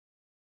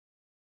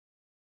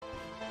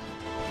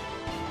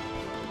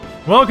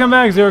Welcome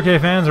back, 0K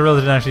fans. I realized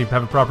I didn't actually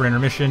have a proper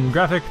intermission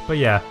graphic, but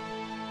yeah.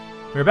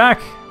 We're back,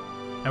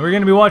 and we're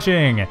going to be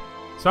watching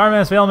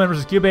sfireman, sfailman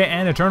versus Kyubey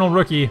and Eternal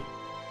Rookie.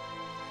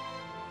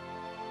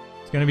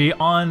 It's going to be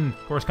on,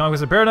 of course,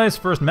 Conquest of Paradise,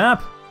 first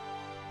map,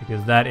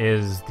 because that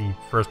is the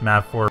first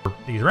map for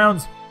these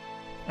rounds.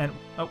 And,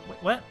 oh,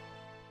 wait, what?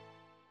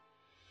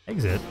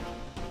 Exit?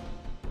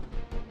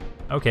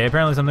 Okay,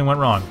 apparently something went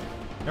wrong.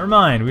 Never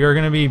mind, we are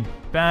going to be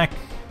back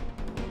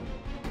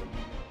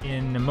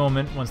in a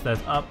moment once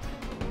that's up.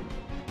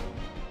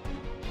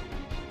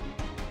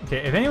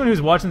 Okay, if anyone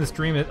who's watching the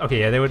stream is... Okay,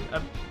 yeah, they would...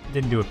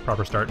 didn't do a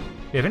proper start.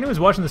 If anyone who's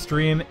watching the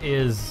stream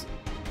is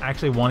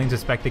actually wanting to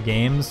spec the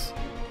games,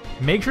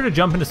 make sure to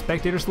jump into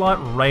spectator slot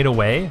right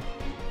away.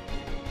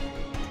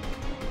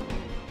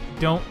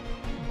 Don't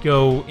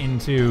go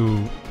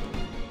into...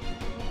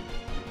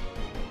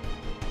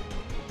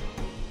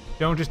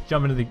 Don't just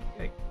jump into the...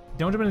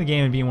 Don't jump into the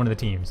game and be in one of the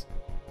teams.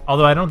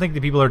 Although I don't think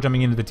the people who are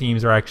jumping into the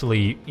teams are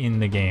actually in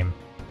the game.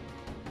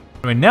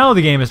 Anyway, now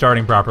the game is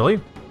starting properly.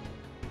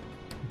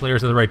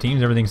 Players are the right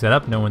teams, everything's set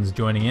up, no one's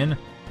joining in.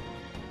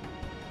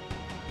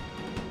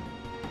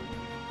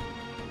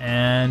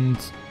 And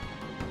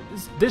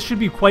this should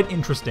be quite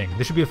interesting.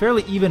 This should be a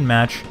fairly even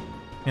match.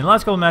 In the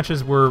last couple of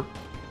matches were...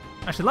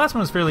 Actually, the last one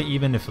was fairly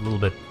even, if a little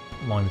bit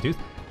long in the tooth.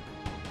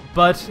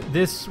 But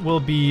this will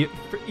be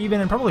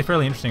even and probably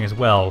fairly interesting as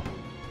well.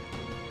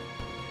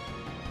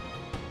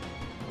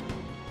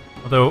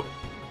 Although,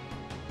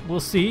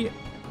 we'll see.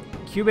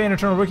 Kyubey and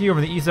Eternal Rookie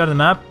over the east side of the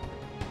map.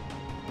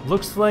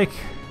 Looks like,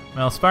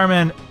 well,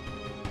 sfireman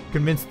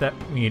convinced that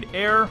we need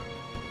air.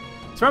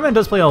 Sfireman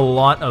does play a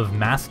lot of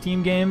mass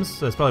team games,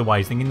 so that's probably why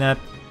he's thinking that.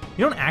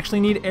 You don't actually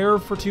need air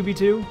for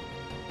 2v2.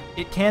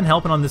 It can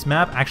help, and on this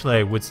map, actually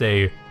I would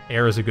say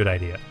air is a good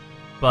idea.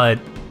 But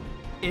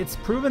it's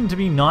proven to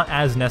be not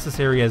as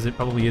necessary as it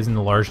probably is in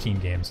the large team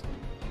games.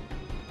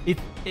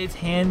 It's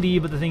handy,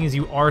 but the thing is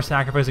you are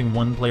sacrificing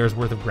one player's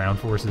worth of ground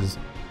forces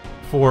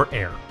for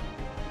air.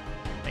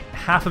 Like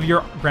half of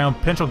your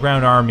potential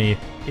ground army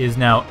is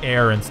now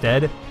air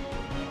instead,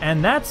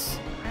 and that's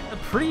a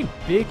pretty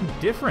big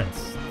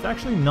difference. It's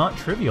actually not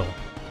trivial.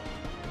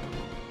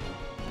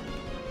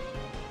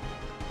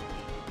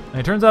 And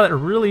it turns out it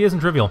really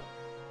isn't trivial.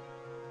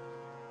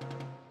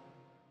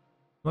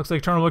 Looks like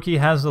Eternal Rookie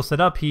has those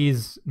set up.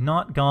 He's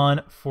not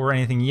gone for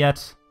anything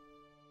yet.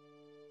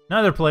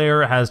 Neither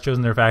player has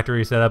chosen their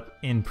factory setup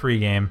in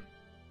pre-game.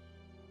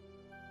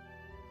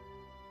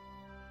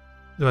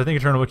 So I think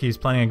Eternal Rookie is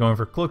planning on going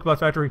for Cloakbot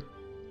Factory.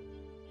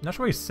 Not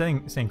sure why he's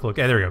saying Cloak.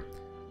 Yeah, there we go.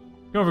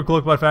 Going for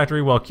Cloakbot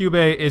Factory, while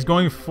Kyubey is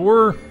going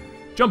for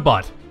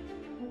Jumpbot.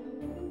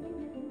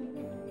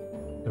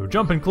 So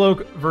Jump and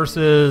Cloak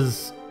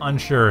versus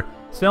unsure.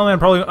 Sfailman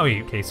probably...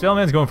 Oh, okay.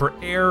 Sfailman's going for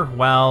air,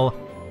 while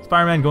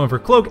Spireman going for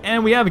Cloak,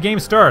 and we have a game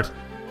start.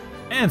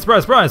 And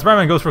surprise, surprise,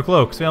 Spireman goes for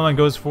Cloak. Sfailman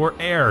goes for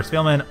air.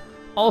 Sfailman,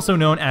 also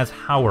known as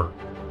Hower.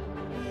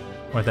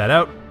 Point that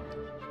out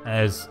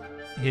as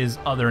his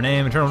other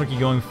name. Eternal Rookie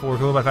going for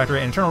Cloakbot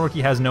Factory, and Eternal Rookie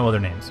has no other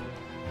names.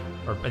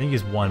 Or I think he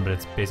has one, but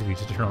it's basically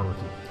just Eternal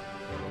Rookie.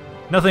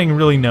 Nothing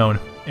really known.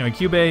 Anyway,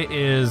 Kyubey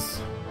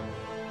is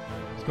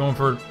going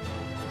for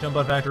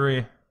Jumpbots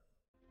Factory.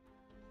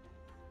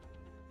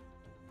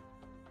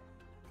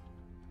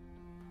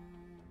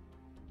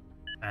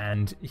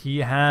 And he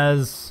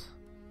has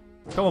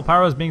a couple of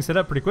pyros being set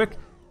up pretty quick.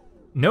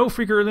 No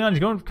freaker early on. He's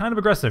going kind of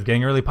aggressive,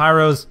 getting early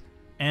pyros,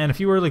 and a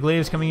few early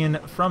glaives coming in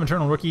from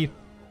Eternal Rookie.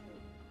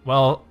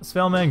 While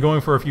sfailman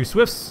going for a few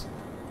swifts.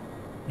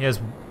 He has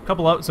a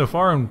couple out so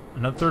far, and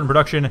another third in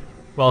production.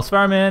 While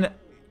Sfireman,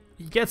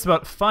 he gets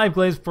about 5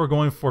 glaives before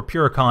going for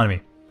pure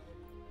economy.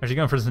 Actually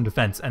going for some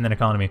defense and then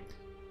economy.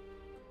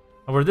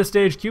 Over at this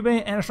stage,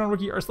 Kyubey and Eternal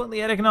Rookie are slightly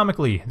ahead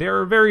economically. They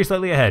are very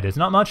slightly ahead. It's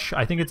not much.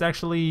 I think it's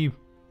actually...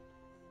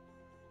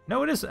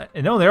 No, it is.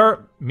 No, they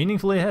are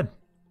meaningfully ahead.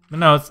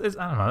 No, it's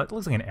I don't know. That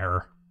looks like an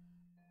error.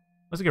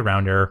 Looks like a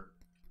round error.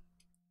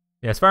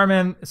 Yeah,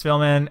 Sfireman,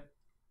 Sfailman.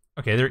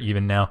 Okay, they're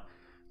even now.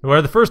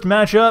 So the first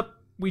matchup,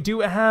 we do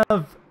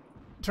have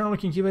Eternal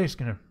Rookie and Kyubey. Just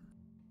gonna.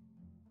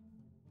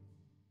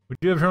 We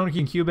do have Eternal Rookie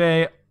and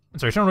Kyubey. I'm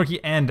sorry, Eternal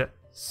Rookie and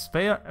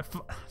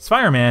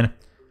Sfireman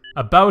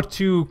about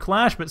to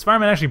clash, but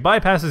Sfireman actually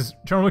bypasses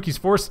Eternal Rookie's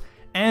force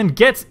and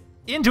gets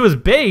into his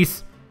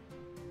base.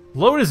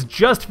 Lotus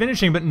just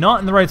finishing, but not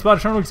in the right spot.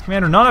 Eternal Rookie's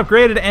commander not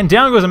upgraded, and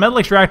down goes a metal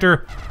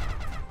extractor.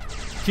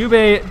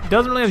 Kyubey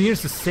doesn't really have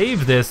units to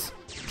save this.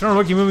 Eternal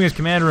Rookie moving his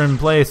commander in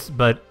place,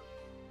 but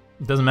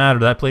it doesn't matter.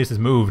 That place is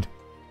moved.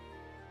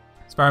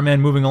 Spireman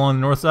moving along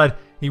the north side.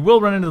 He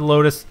will run into the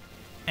Lotus,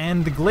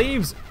 and the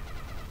glaives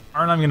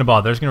are not even going to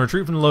bother. They're just going to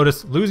retreat from the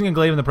Lotus, losing a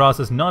glaive in the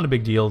process. Not a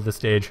big deal at this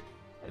stage.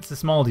 It's a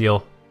small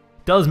deal.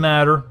 Does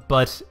matter,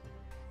 but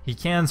he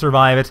can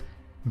survive it.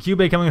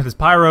 Kyubey coming with his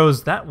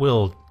pyros, that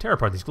will tear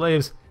apart these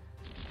glaives.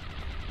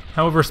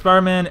 However,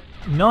 Spireman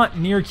not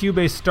near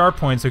Kyubey's start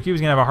point, so Kyubey's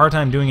going to have a hard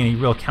time doing any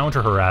real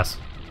counter harass.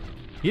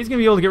 He's going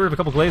to be able to get rid of a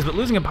couple glaives, but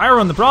losing a pyro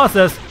in the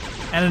process,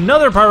 and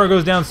another pyro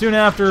goes down soon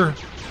after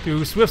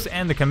to Swifts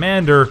and the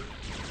commander.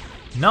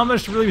 Not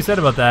much to really be said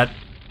about that.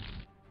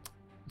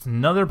 It's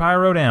another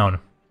pyro down.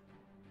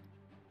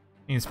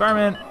 Means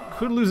Fireman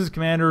could lose his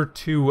commander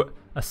to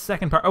a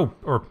second pyro. Oh,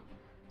 or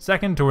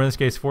second, or in this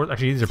case, fourth.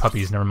 Actually, these are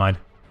puppies. Never mind.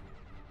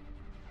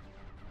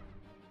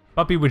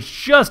 Puppy, which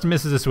just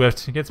misses a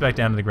swift, gets back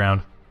down to the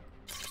ground.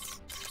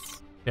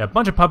 Yeah, a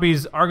bunch of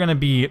puppies are going to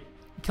be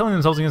killing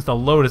themselves against the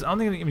Lotus. I don't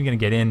think they're even going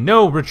to get in.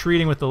 No,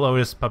 retreating with the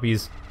Lotus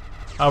puppies.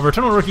 However,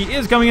 Eternal Rookie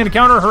is coming in to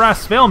counter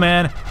harass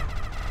sfailman.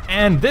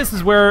 And this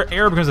is where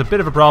air becomes a bit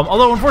of a problem.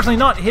 Although, unfortunately,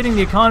 not hitting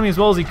the economy as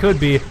well as he could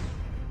be.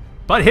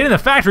 But hitting the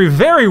factory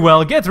very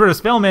well. Gets rid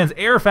of sfailman's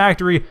air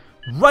factory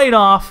right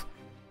off.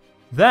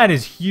 That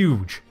is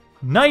huge.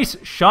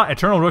 Nice shot,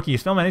 Eternal Rookie.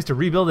 Sfailman needs to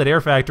rebuild that air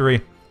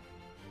factory,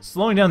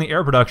 slowing down the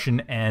air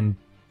production and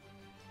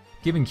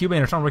giving Kyubey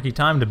and Eternal Rookie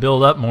time to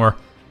build up more.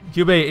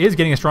 Kyubey is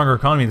getting a stronger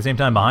economy at the same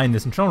time behind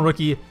this. Eternal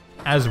Rookie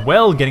as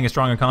well getting a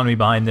strong economy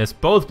behind this.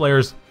 Both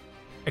players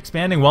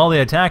expanding while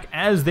they attack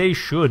as they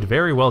should.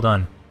 Very well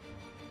done.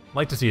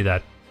 Like to see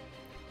that.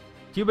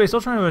 Kyubey still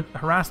trying to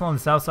harass along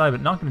the south side,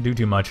 but not going to do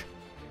too much.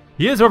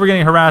 He is over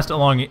getting harassed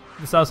along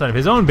the south side of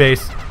his own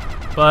base,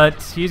 but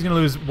he's going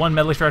to lose one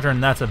metal extractor,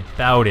 and that's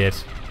about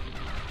it.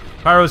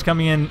 Pyro's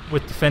coming in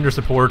with defender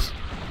support.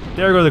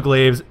 There go the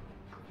glaives.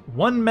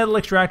 One metal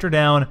extractor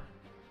down.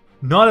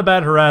 Not a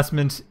bad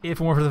harassment,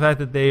 if it weren't for the fact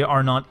that they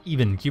are not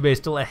even. Kyubey is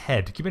still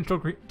ahead.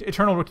 Kyubey and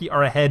Eternal Rookie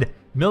are ahead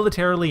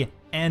militarily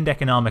and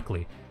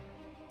economically.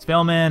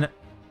 Sfailman,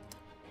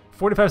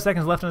 45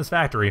 seconds left in his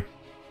factory.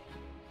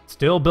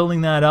 Still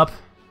building that up.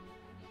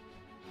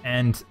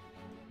 And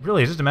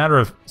really, it's just a matter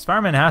of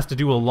Sfireman has to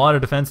do a lot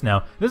of defense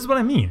now. This is what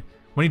I mean.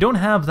 When you don't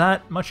have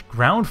that much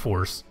ground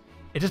force,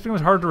 it just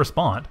becomes hard to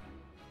respond.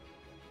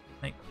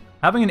 Like,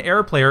 having an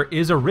air player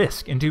is a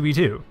risk in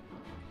 2v2.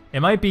 It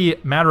might be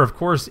matter of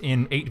course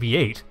in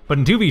 8v8, but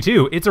in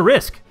 2v2, it's a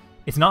risk.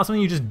 It's not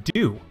something you just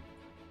do.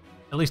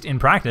 At least in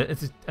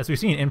practice, as we've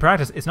seen, in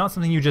practice, it's not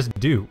something you just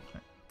do.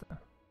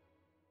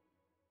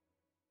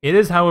 It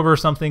is, however,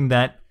 something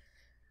that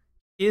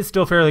is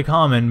still fairly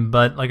common,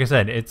 but like I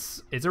said,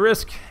 it's a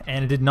risk,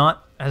 and it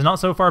has not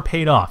so far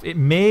paid off. It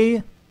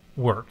may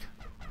work.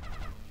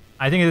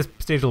 I think at this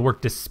stage it'll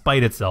work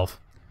despite itself.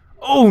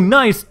 Oh,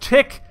 nice!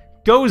 Tick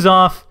goes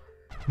off.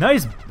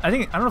 Nice. I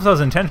don't know if that was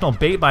intentional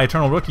bait by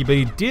Eternal Rookie, but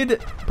he did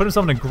put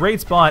himself in a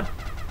great spot.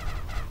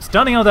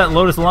 Stunning out that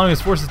Lotus, allowing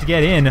his forces to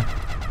get in.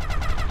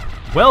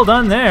 Well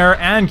done there.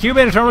 And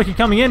Kyubey and Eternal Rookie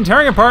coming in,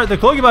 tearing apart the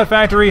Cloaky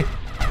factory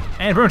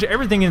and pretty much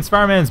everything in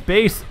Sfireman's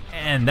base.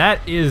 And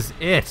that is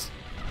it.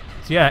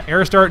 So yeah,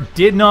 air start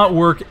did not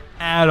work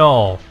at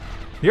all.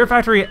 The air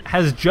factory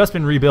has just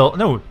been rebuilt.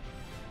 No,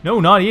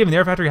 not even. The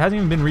air factory hasn't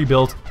even been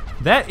rebuilt.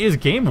 That is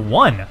game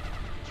 1.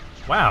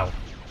 Wow.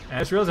 I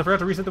just realized I forgot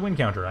to reset the win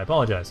counter. I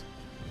apologize.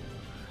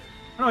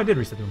 Oh, no, I did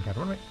reset the win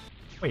counter.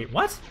 Wait,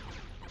 what?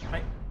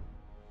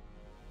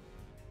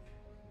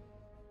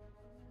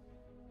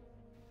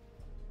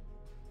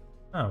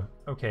 Oh,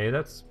 okay,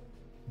 that's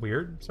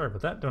weird. Sorry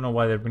about that. Don't know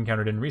why the win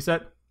counter didn't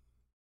reset.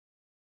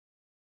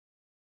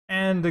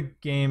 And the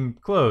game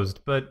closed,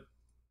 but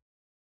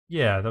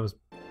yeah, that was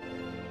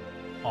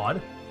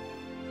odd.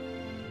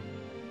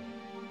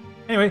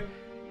 Anyway,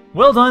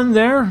 well done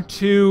there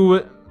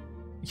to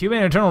Kyubey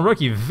and Eternal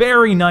Rookie.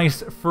 Very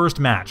nice first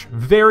match.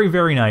 Very,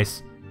 very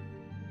nice.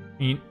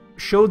 He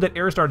showed that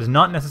air start is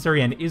not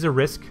necessary and is a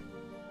risk.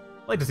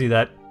 I'd like to see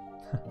that.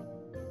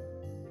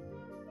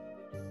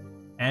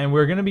 And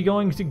we're going to be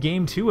going to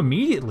game 2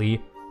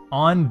 immediately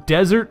on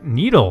Desert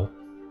Needle.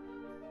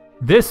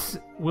 This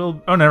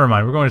will... Oh, never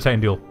mind. We're going to Titan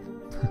Duel.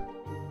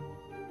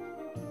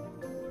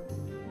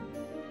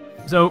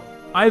 So,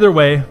 either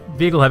way,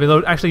 vehicle heavy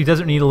load. Actually,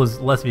 Desert Needle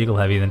is less vehicle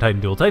heavy than Titan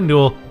Duel. Titan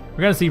Duel,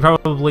 we're going to see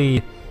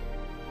probably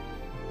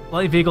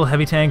light vehicle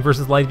heavy tank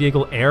versus light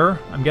vehicle air,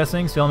 I'm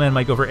guessing. Sfailman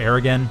might go for air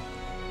again.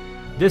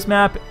 This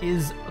map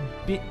is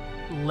a bit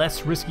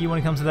less risky when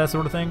it comes to that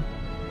sort of thing.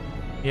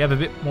 You have a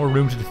bit more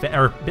room to defend,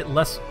 or a bit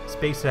less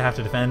space to have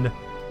to defend.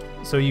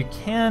 So you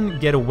can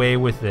get away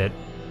with it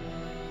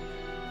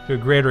to a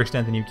greater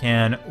extent than you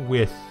can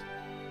with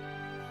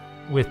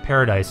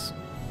Paradise.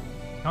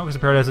 Conquest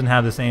of Paradise doesn't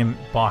have the same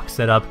box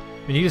set up,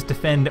 but you just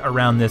defend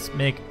around this.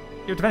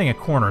 You're defending a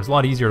corner. It's a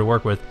lot easier to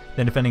work with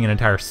than defending an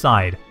entire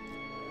side.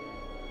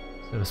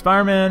 So the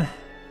Fireman...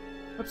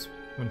 Oops,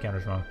 win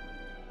counter's wrong.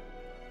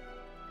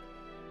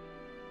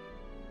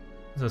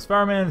 So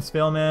Fireman and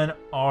Sfailman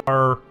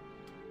are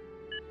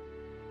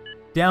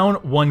down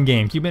 1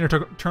 game. Kyubey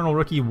and Eternal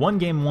Rookie won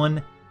game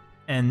 1,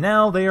 and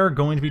now they are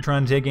going to be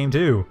trying to take game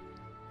 2.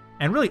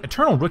 And really,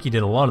 Eternal Rookie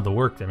did a lot of the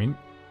work. I mean,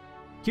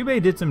 Kyubey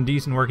did some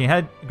decent work. He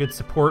had a good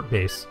support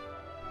base.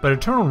 But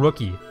Eternal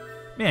Rookie,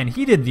 man,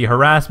 he did the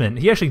harassment.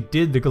 He actually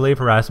did the glaive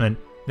harassment,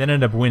 then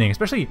ended up winning.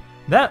 Especially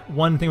that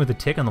one thing with the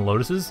tick on the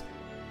Lotuses.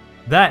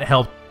 That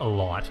helped a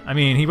lot. I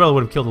mean, he probably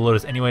would have killed the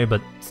Lotus anyway,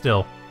 but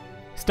still.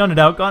 Stunned it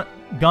out,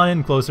 gone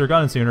in closer,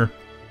 gone in sooner.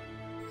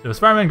 So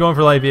Sfireman going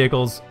for light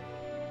vehicles.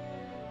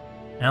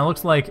 And it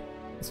looks like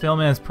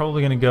Sfailman's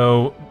probably going to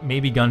go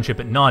maybe gunship,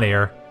 but not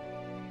air.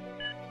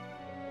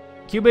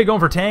 Kyubey going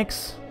for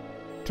tanks.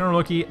 Eternal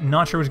Rookie,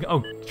 not sure what's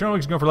going... Oh, Eternal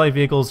Rookie's going for light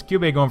vehicles.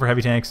 Kyubey going for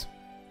heavy tanks.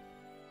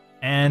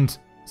 And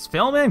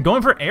sfailman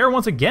going for air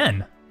once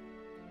again.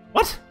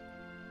 What?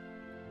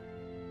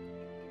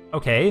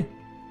 Okay.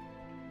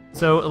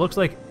 So it looks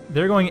like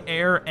they're going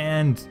air,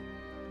 and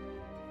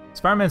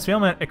sfireman and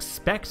sfailman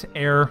expect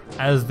air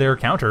as their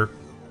counter.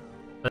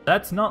 But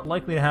that's not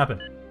likely to happen.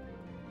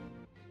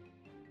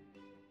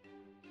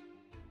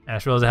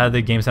 Ash realized I had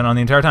the game set on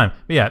the entire time.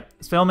 But yeah,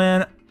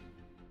 sfailman,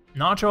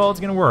 not sure how it's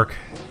going to work.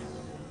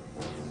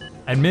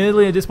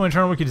 Admittedly, at this point,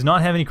 Eternal Rookie does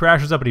not have any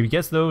crashers up, but if he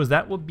gets those,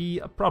 that would be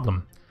a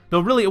problem. Though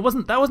really,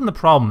 that wasn't the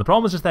problem. The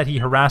problem was just that he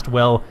harassed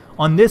well.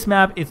 On this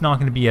map, it's not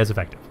going to be as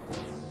effective.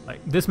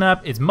 Like, this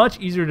map, it's much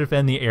easier to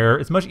defend the air.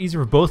 It's much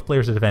easier for both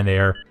players to defend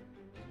air.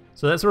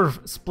 So that sort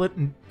of split,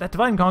 that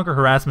divide and conquer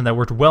harassment that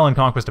worked well in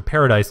Conquest of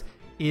Paradise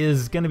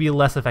is going to be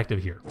less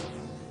effective here.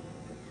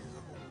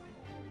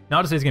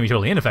 Not to say it's going to be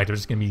totally ineffective,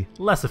 it's just going to be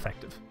less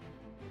effective.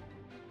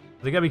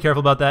 They got to be careful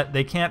about that.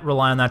 They can't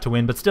rely on that to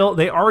win, but still,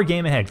 they are a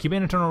game ahead. Kyubey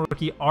and Eternal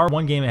Rookie are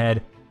one game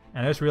ahead,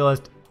 and I just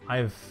realized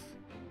I've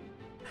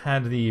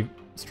had the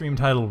stream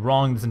title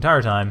wrong this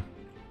entire time.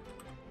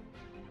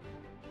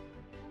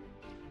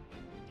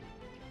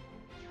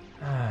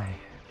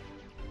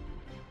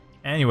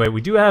 Anyway, we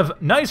do have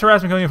nice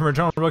harassment coming in from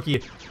Eternal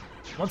Rookie.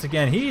 Once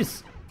again,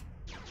 he's...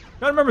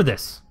 Gotta remember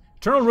this.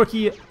 Eternal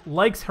Rookie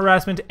likes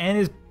harassment and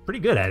is pretty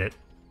good at it.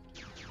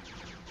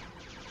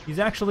 He's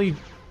actually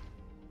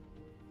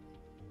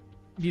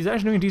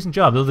doing a decent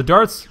job. Though the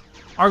darts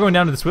are going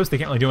down to the Swifts, they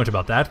can't really do much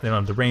about that. They don't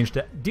have the range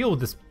to deal with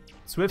the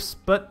Swifts,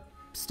 but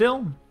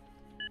still,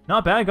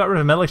 not bad. Got rid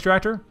of a Metal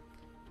Extractor.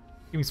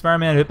 Giving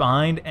Sfireman a bit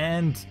behind,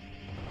 and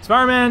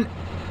Sfireman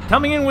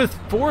coming in with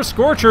 4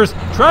 Scorchers,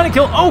 trying to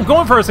kill... Oh,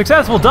 going for a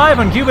successful dive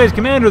on Kyubey's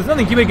commander. There's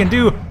nothing Kyubey can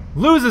do.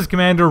 Loses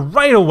commander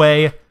right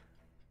away.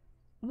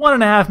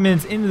 1.5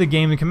 minutes into the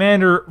game,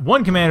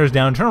 one commander is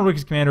down. Eternal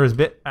Rookie's commander is a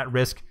bit at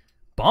risk.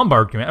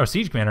 Bombard commander, or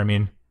Siege commander, I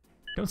mean.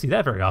 Don't see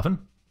that very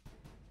often.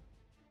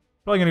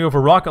 Probably going to go for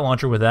Rocket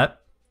Launcher with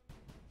that.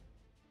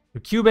 The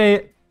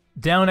Kyubey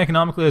down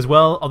economically as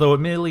well, although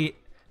admittedly,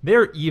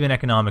 they're even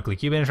economically.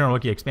 Kyubey and Eternal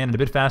Rookie expanded a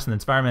bit faster than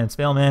Sfireman and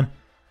sfailman.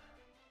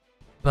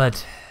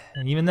 But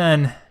even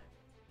then...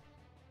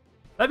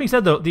 That being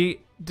said, though, the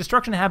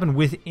destruction happened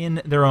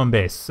within their own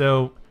base,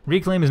 so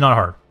reclaim is not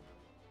hard.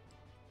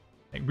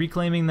 Like,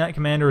 reclaiming that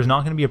commander is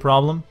not going to be a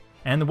problem,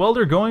 and the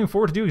Welder going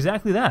forward to do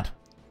exactly that.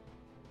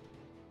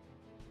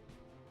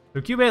 So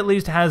Kyubey at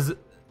least has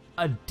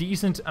a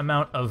decent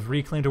amount of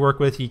reclaim to work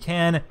with. He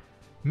can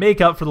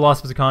make up for the loss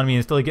of his economy,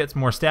 and still he gets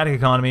more static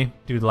economy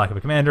due to the lack of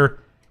a commander.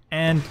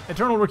 And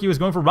Eternal Rookie was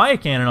going for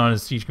Riot Cannon on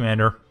his Siege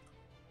commander.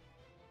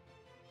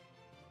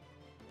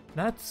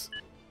 That's...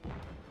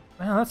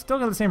 Well, that's still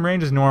got the same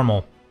range as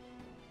normal.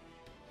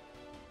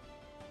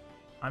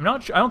 I'm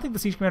not sure. I don't think the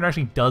Siege commander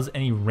actually does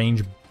any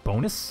range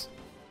bonus.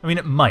 I mean,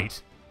 it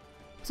might.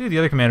 Let's see what the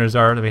other commanders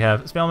are that we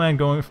have. Sfailman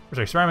going for,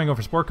 sorry, Sfireman going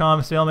for Sport Com,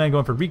 Sfailman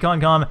going for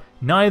Recon Com.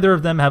 Neither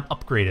of them have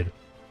upgraded. A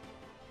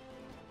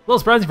little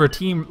surprising for a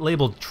team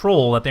labeled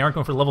Troll that they aren't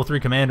going for level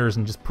 3 commanders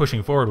and just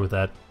pushing forward with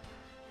that.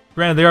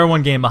 Granted, they are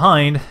one game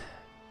behind,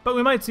 but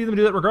we might see them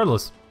do that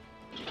regardless.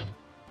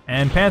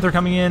 And Panther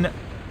coming in.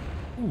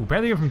 Ooh,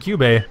 Panther from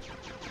Kyubey.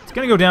 It's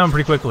going to go down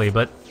pretty quickly,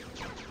 but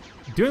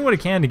doing what it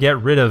can to get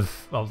rid of,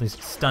 well, at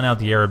least stun out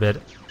the air a bit.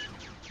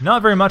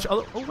 Not very much.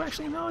 Oh,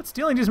 actually, no, it's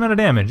dealing just amount of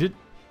damage.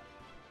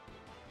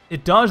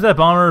 It dodged that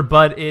bomber,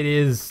 but it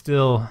is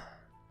still...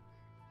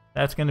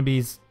 That's going to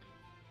be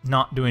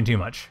not doing too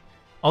much.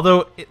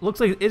 Although, it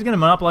looks like it's going to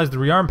monopolize the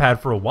rearm pad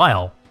for a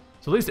while.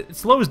 So at least it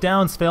slows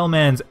down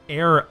Sfailman's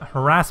air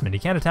harassment. He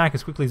can't attack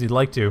as quickly as he'd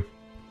like to.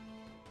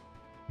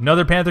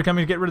 Another Panther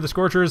coming to get rid of the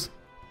Scorchers.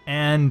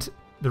 And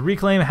the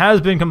reclaim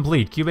has been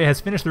complete. Kyubey has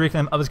finished the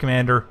reclaim of his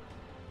commander.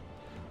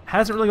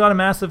 Hasn't really got a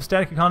massive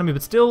static economy,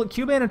 but still,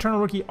 Kyubey and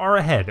Eternal Rookie are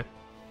ahead.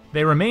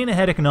 They remain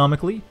ahead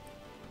economically.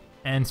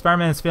 And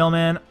Sfireman and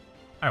Sfailman...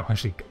 Oh,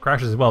 actually,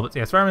 crashes as well. But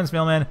yeah, Sfireman and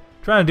Sfailman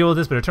trying to deal with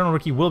this, but Eternal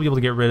Rookie will be able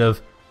to get rid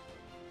of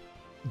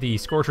the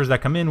Scorchers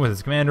that come in with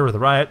his commander, with the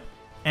Riot.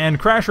 And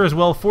Crasher as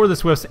well for the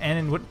Swifts,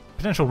 and what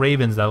potential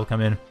Ravens that will come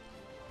in.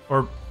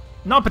 Or,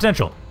 not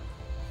potential.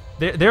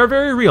 They're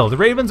very real. The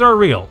Ravens are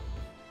real.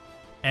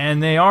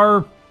 And they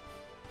are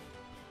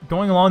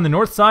going along the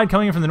north side,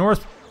 coming in from the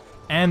north.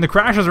 And the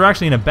Crashers are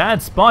actually in a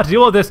bad spot to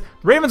deal with this. The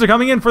Ravens are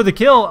coming in for the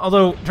kill,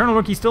 although Eternal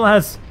Rookie still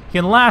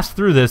can last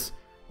through this.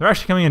 They're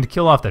actually coming in to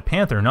kill off that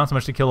Panther, not so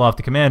much to kill off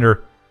the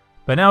commander.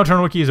 But now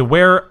Eternal Rookie is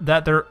aware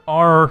that there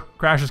are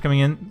Crashers coming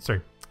in.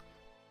 Sorry.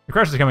 The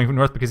Crashers are coming from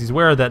north because he's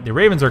aware that the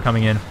Ravens are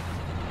coming in.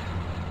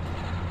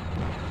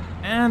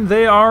 And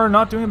they are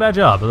not doing a bad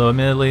job, although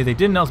admittedly they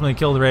didn't ultimately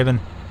kill the Raven.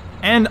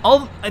 And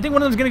I think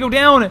one of them's going to go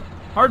down.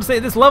 Hard to say.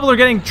 This leveler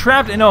getting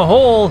trapped in a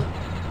hole.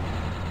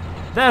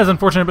 That is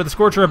unfortunate, but the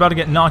Scorcher about to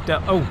get knocked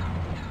out. Oh,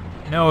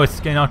 no, it's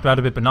getting knocked out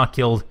a bit, but not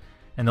killed.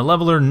 And the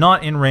leveler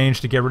not in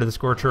range to get rid of the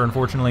Scorcher,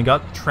 unfortunately,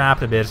 got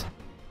trapped a bit.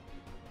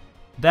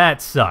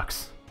 That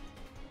sucks.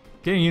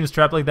 Getting units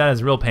trapped like that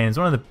is real pain. It's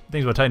one of the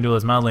things about Titan Duel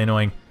that's mildly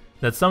annoying,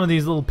 that some of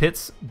these little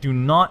pits do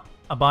not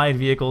abide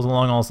vehicles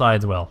along all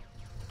sides well.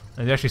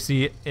 As you actually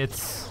see,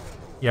 it's...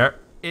 Yeah,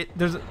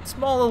 There's a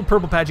small little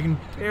purple patch you can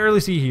barely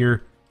see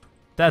here.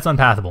 That's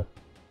unpathable.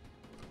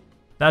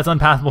 That's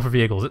unpathable for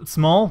vehicles. It's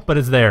small, but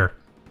it's there.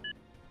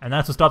 And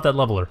that's what stopped that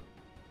leveler.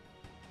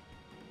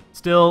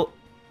 Still,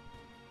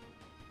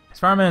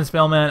 Sfireman and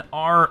Sfailman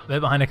are a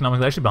bit behind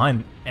economically, actually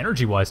behind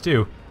energy-wise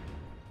too.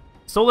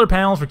 Solar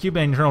panels for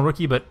Kyubey and Eternal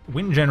Rookie, but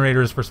wind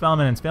generators for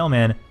Sfailman and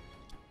Sfailman.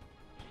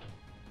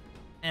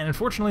 And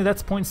unfortunately,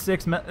 that's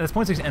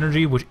 0.6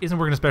 energy, which isn't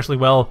working especially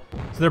well.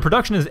 So their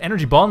production is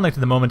energy bottlenecked at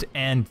the moment,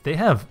 and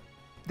they've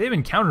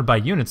been countered by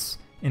units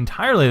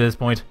entirely at this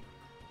point.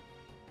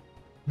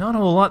 Not a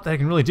whole lot that I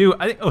can really do.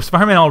 I think, oh,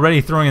 Sfireman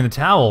already throwing in the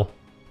towel.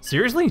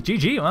 Seriously?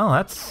 GG? Well,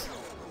 that's...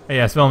 Hey,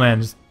 yeah, Sfailman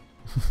just...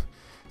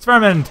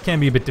 Sfireman can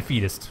be a bit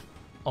defeatist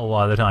a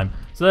lot of the time.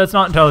 So that's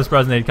not entirely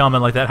surprising they'd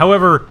comment like that.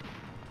 However,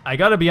 I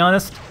gotta be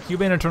honest,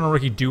 Kyubey and Eternal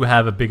Rookie do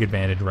have a big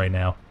advantage right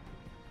now.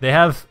 They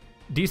have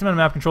decent amount of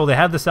map control. They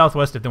have the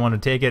southwest if they want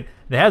to take it.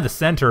 They have the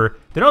center.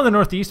 They don't have the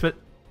northeast, but...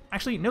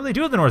 Actually, no, they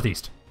do have the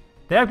northeast.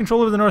 They have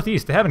control over the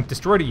northeast. They haven't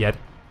destroyed it yet.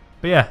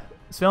 But yeah,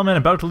 Sfailman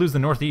about to lose the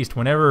northeast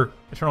whenever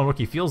Eternal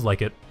Rookie feels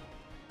like it.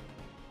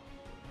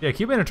 Yeah,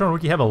 Kyubey and Eternal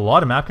Rookie have a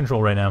lot of map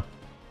control right now.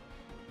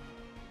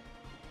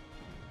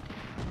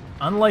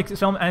 Unlike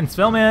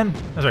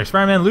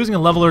Sfireman losing a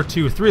leveler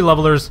to 3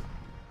 levelers.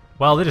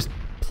 Well, they just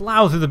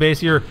plow through the base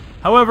here.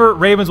 However,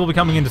 Ravens will be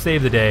coming in to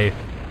save the day.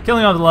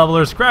 Killing off the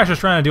levelers. Crasher's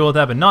trying to deal with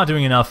that, but not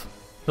doing enough.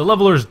 The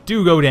levelers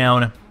do go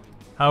down.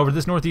 However,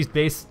 this northeast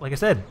base, like I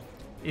said,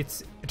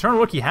 Eternal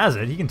Rookie has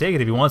it. He can take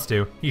it if he wants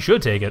to. He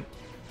should take it.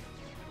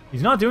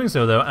 He's not doing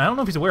so, though. I don't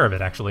know if he's aware of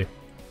it, actually.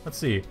 Let's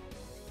see.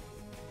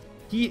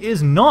 He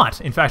is not,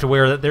 in fact,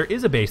 aware that there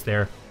is a base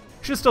there.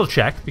 Should still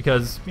check,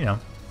 because, you know,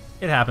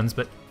 it happens,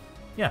 but...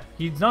 Yeah,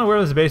 he's not aware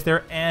there's a base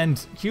there, and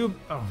Sfireman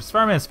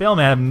and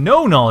Sfailman have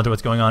no knowledge of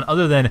what's going on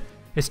other than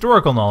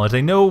historical knowledge.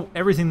 They know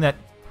everything that,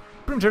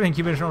 pretty much everything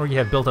Kyubey and Eternal Rookie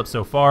have built up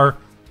so far,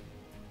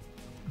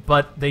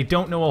 but they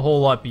don't know a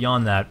whole lot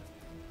beyond that.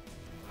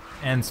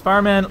 And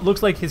Sfireman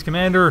looks like his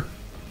commander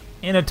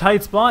in a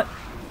tight spot.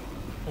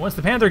 Once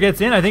the Panther gets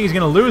in, I think he's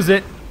going to lose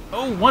it.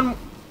 Oh, now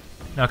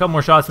a couple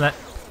more shots, and that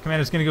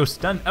commander's going to go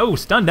stunned. Oh,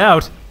 stunned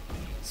out.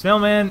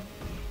 Sfireman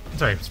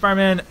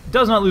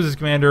does not lose his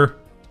commander.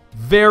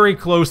 Very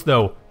close,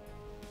 though.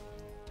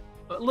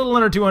 A little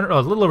under 200, a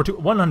little over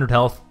 100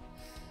 health.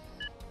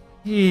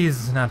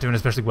 He's not doing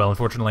especially well,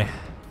 unfortunately.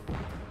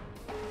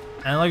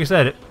 And like I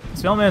said,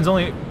 Sfailman's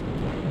only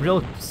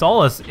real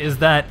solace is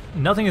that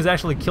nothing has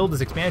actually killed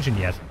this expansion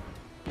yet.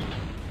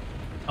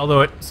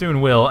 Although it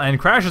soon will. And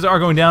crashes are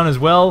going down as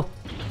well.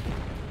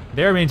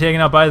 They're being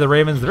taken out by the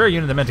Ravens, the very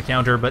unit they meant to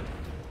counter, but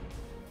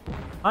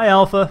high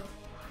alpha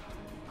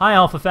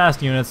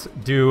fast units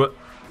do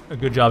a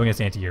good job against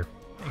anti-air.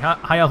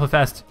 High alpha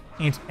fast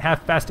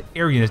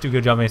air units do a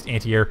good job against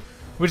anti-air,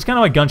 which is kind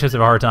of like gunships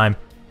have a hard time.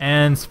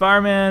 And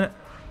Sfireman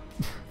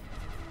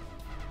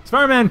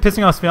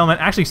pissing off Sfailman.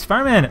 Actually,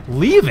 Sfireman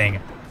leaving.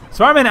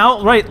 Sfireman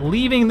outright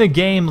leaving the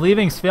game,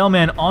 leaving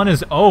Sfailman on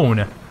his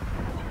own.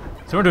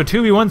 So we're into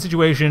a 2v1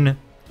 situation.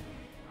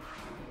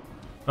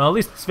 Well, at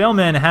least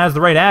Sfailman has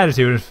the right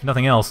attitude, if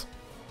nothing else.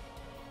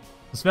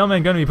 So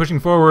Sfailman going to be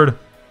pushing forward,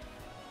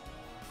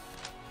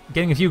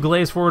 getting a few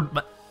glaives forward,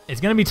 but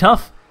it's going to be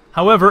tough.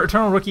 However,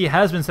 Eternal Rookie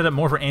has been set up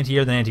more for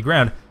anti-air than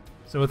anti-ground.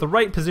 So with the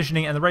right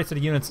positioning and the right set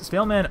of units,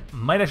 Sfailman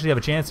might actually have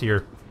a chance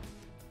here.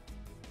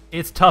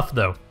 It's tough,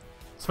 though.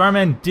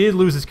 Sfireman did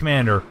lose his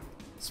commander.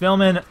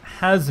 Sfailman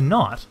has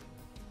not.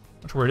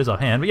 Not sure where it is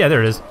offhand, but yeah,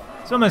 there it is.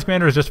 Sfailman's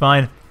commander is just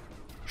fine.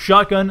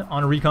 Shotgun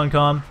on a recon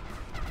comm.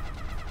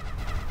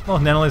 Well,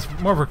 Nanolith's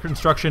more for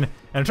construction.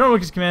 And Eternal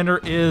Rookie's commander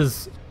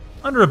is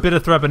under a bit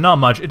of threat, but not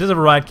much. It does have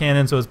a riot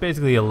cannon, so it's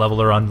basically a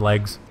leveler on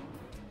legs.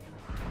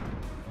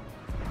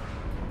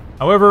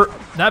 However,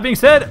 that being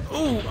said,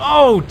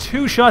 oh,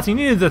 2 shots. He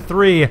needed the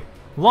 3.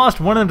 Lost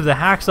one under the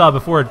hacksaw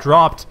before it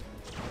dropped.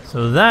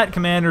 So that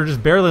commander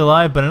just barely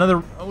alive, but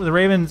another, the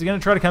Raven's going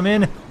to try to come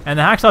in, and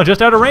the hacksaw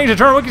just out of range.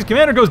 Eternal Rookie's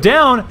commander goes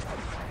down,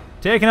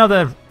 taking out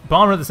the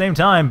bomber at the same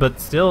time,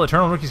 but still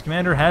Eternal Rookie's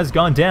commander has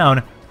gone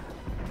down.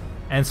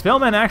 And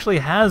Sfailman actually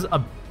has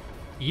a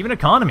even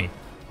economy.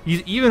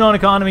 He's even on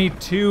economy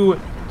to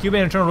Kyubey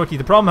and Eternal Rookie.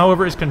 The problem,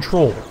 however, is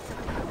control.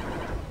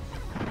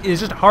 It's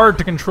just hard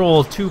to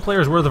control 2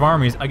 players worth of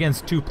armies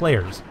against 2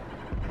 players.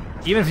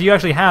 Even if you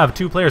actually have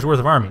 2 players worth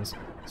of armies.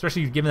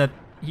 Especially given that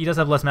he does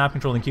have less map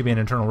control than Kyubey and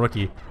Eternal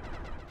Rookie.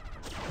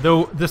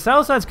 Though the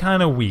south side's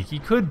kind of weak. He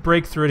could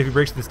break through it if he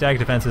breaks through the stack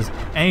defenses.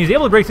 And he's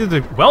able to break through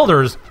the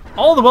welders.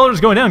 All the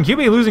welders going down.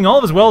 Kyubey losing all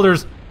of his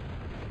welders.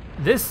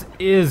 This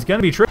is going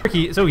to be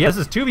tricky. So yes,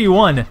 this is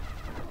 2v1.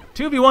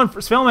 2v1 for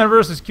Sfailman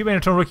versus Kyubey and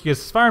Eternal Rookie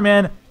because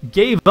Sfireman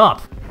gave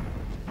up.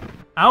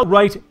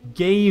 Outright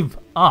gave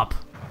up.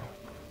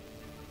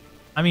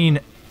 I mean,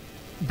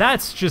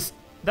 that's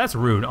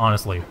rude,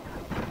 honestly.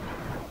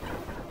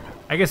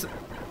 I guess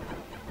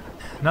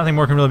nothing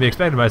more can really be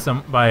expected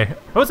I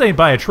would say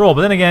by a troll,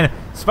 but then again,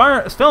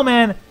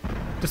 Sfailman,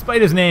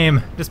 despite his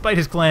name, despite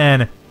his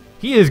clan,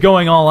 he is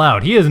going all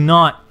out. He is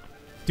not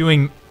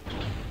doing,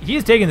 he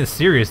is taking this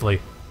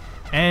seriously.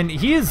 And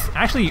he is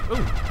actually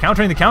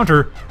countering the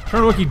counter.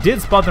 Cloaky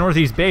did spot the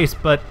northeast base,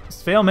 but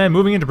sfailman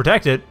moving in to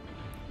protect it.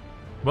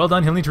 Well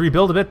done, he'll need to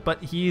rebuild a bit,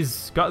 but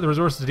he's got the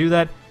resources to do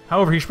that.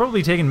 However, he's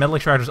probably taken metal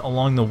extractors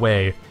along the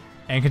way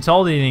and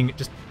consolidating,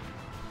 just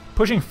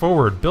pushing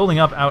forward, building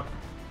up out.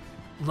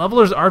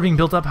 Levelers are being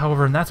built up,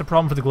 however, and that's a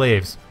problem for the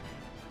glaives.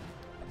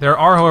 There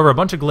are, however, a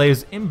bunch of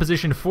glaives in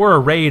position for a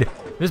raid.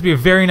 This would be a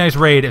very nice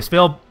raid. If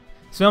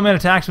sfailman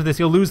attacks with this,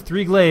 he'll lose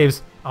 3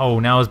 glaives. Oh,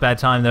 now is bad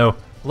time, though.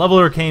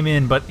 Leveler came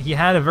in, but he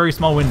had a very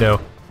small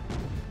window.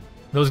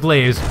 Those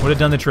glaives would have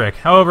done the trick.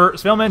 However,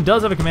 sfailman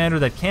does have a commander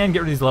that can get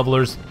rid of these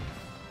levelers.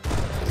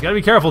 He's got to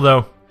be careful,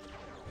 though.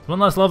 One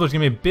less leveler is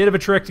going to be a bit of a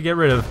trick to get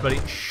rid of, but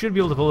he should be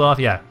able to pull it off.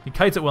 Yeah, he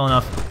kites it well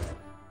enough.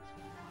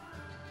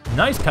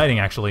 Nice kiting,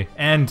 actually.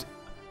 And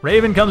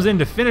Raven comes in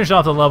to finish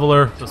off the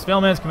leveler, so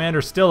sfailman's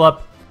commander still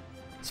up.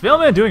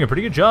 Sfailman doing a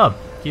pretty good job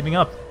keeping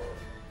up.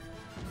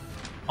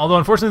 Although,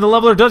 unfortunately, the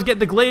leveler does get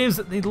the glaives.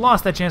 They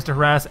lost that chance to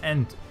harass,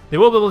 and they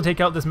will be able to take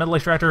out this metal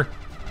extractor.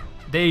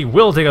 They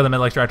will take out the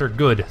metal extractor.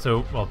 Good.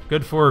 So, well,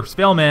 good for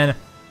sfailman.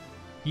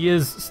 He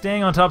is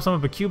staying on top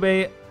somewhat, but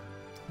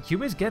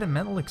Kyubey's getting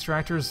metal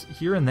extractors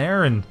here and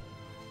there and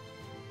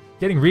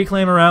getting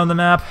reclaim around the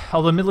map.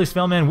 Although, admittedly,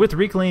 sfailman with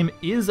reclaim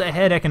is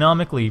ahead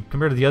economically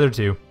compared to the other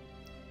two,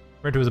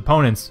 compared to his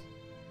opponents.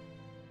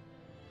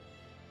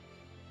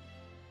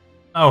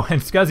 Oh,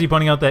 and Scuzzy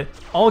pointing out that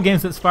all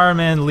games that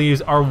sfireman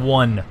leaves are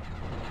won.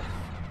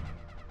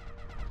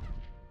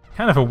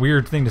 Kind of a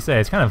weird thing to say.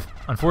 It's kind of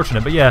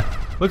unfortunate, but yeah.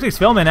 Looks like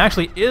sfailman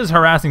actually is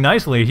harassing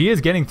nicely. He is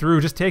getting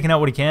through, just taking out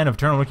what he can of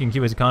Cloaky and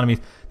Kyubey's economies.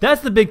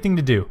 That's the big thing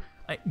to do.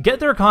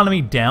 Get their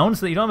economy down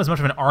so that you don't have as much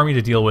of an army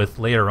to deal with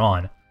later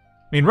on. I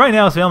mean, right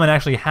now, sfailman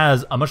actually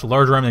has a much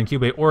larger army than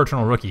Kyubey or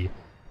Cloaky,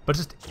 but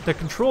just the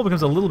control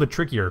becomes a little bit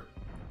trickier.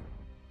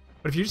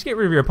 But if you just get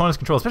rid of your opponent's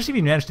control, especially if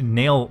you manage to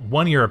nail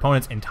one of your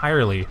opponents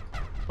entirely,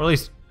 or at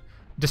least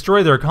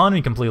destroy their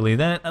economy completely,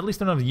 then at least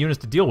they don't have the units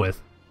to deal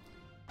with.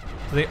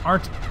 So they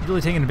aren't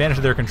really taking advantage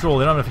of their control.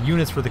 They don't have enough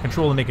units for the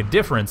control to make a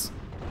difference.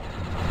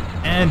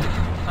 And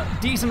a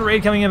decent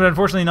raid coming in, but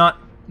unfortunately not.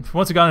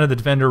 Once it got into the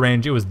defender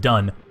range, it was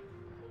done.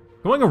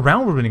 Going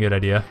around would have been a good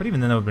idea, but even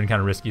then that would have been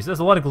kind of risky. So there's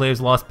a lot of glaives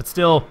lost, but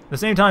still, at the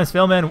same time,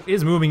 sfailman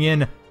is moving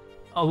in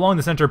along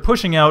the center,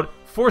 pushing out,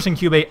 forcing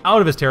Kyubey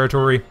out of his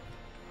territory.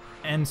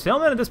 And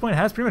sfailman at this point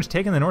has pretty much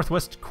taken the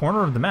northwest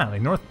corner of the map,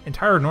 like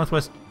entire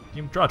northwest.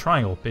 You draw a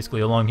triangle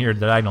basically along here,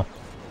 the diagonal.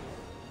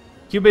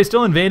 Kyubey's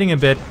still invading a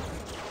bit.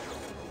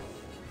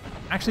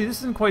 Actually, this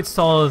isn't quite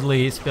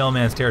solidly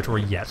sfailman's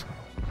territory yet.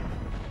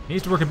 He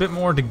needs to work a bit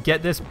more to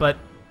get this, but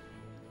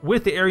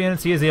with the area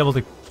units, he is able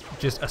to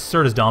just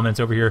assert his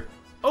dominance over here.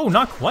 Oh,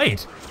 not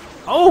quite.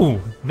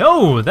 Oh,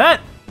 no,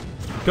 that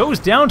goes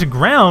down to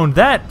ground.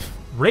 That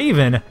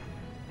Raven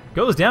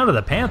goes down to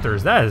the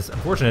Panthers. That is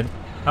unfortunate.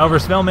 However,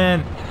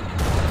 sfailman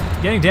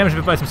getting damaged a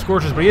bit by some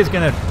scorches, but he is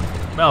going to,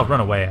 well,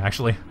 run away,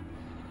 actually.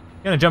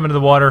 Going to jump into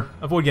the water,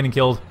 avoid getting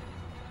killed.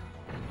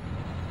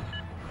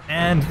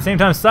 And at the same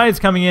time, Scythe's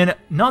coming in.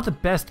 Not the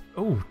best.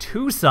 Oh,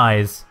 2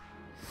 Scythes.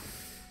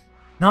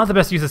 Not the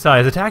best use of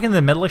Scythes. Attacking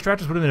the metal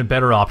extractors would have been a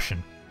better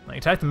option. Like,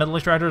 attack the metal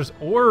extractors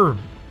or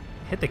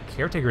hit the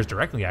caretakers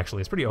directly, actually.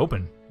 It's pretty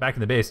open back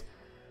in the base.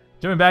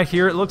 Jumping back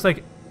here, it looks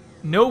like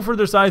no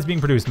further Scythes being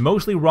produced.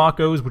 Mostly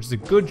Rockos, which is a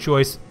good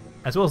choice,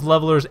 as well as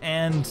levelers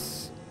and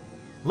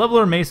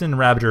leveler, mason, and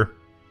ravager.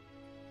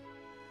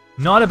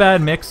 Not a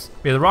bad mix.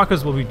 Yeah, the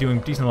Rockos will be doing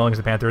decent well against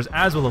the Panthers,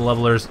 as will the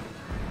levelers.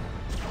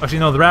 Actually,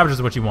 no, the ravagers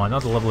is what you want,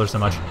 not the levelers so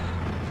much.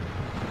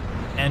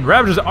 And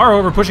ravagers are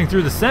over pushing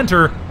through the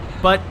center,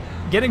 but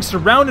getting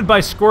surrounded by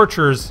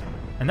scorchers,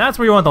 and that's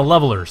where you want the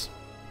levelers.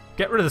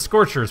 Get rid of the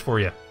scorchers for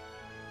you.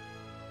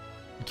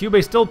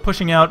 Kyubey still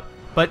pushing out,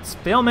 but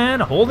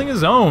sfailman holding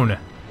his own.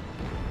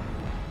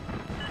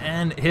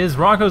 And his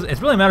Rockos,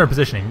 it's really a matter of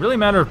positioning. Really a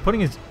matter of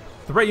putting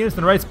the right units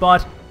in the right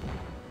spot.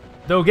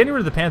 Though getting rid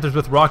of the Panthers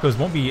with Rockos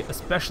won't be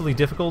especially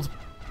difficult.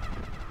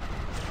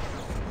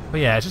 But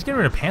yeah, it's just getting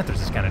rid of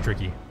Panthers is kind of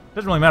tricky.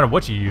 Doesn't really matter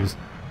what you use.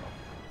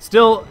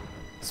 Still,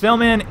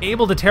 sfailman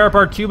able to tear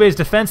apart Kyubey's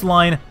defense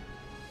line.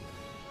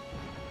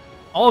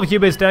 All of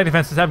Kyubey's static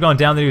defenses have gone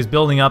down that he was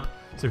building up.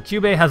 So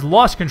Kyubey has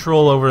lost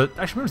control over,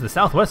 actually moves the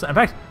southwest. In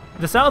fact,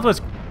 the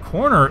southwest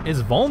corner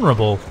is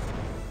vulnerable.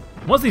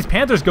 Once these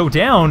Panthers go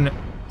down,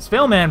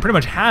 sfailman pretty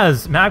much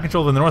has map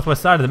control of the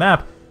northwest side of the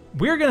map.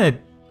 We're going to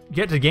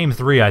get to game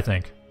 3, I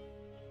think.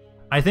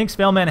 I think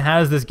sfailman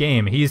has this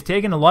game. He's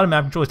taken a lot of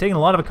map control. He's taken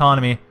a lot of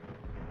economy.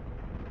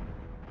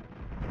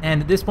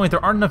 And at this point,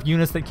 there aren't enough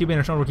units that Kyubey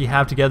and Cloaky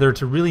have together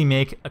to really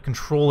make a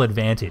control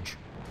advantage.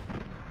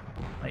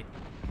 Like,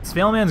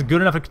 sfailman's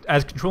good enough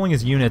as controlling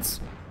his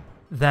units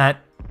that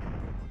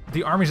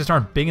the armies just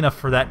aren't big enough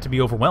for that to be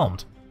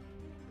overwhelmed.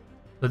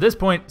 So at this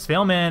point,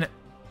 sfailman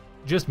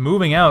just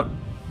moving out.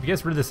 If he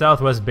gets rid of the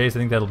southwest base, I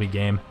think that'll be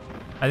game.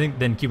 I think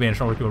then Kyubey and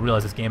Cloaky will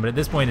realize this game, but at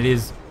this point it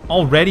is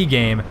already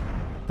game.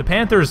 The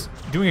Panthers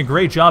doing a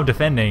great job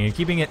defending and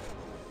keeping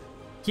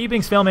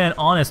sfailman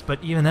honest,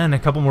 but even then a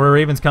couple more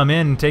Ravens come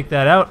in and take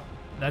that out.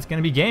 That's going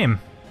to be game.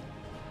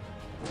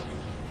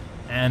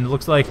 And it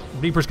looks like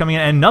Reaper's coming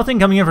in, and nothing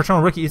coming in for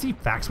Eternal Rookie. Is he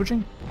fact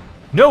switching?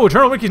 No,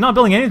 Eternal Rookie's not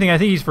building anything. I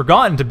think he's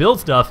forgotten to build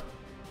stuff.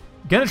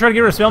 Gonna try to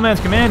get rid of sfailman's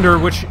commander,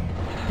 which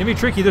can be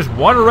tricky. There's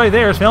water right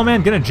there.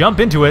 Sfailman gonna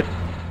jump into it,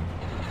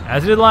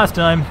 as he did last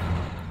time.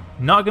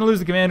 Not gonna lose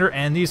the commander,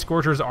 and these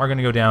Scorchers are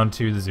gonna go down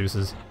to the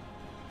Zeuses.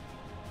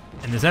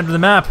 In the center of the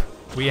map,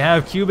 we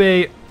have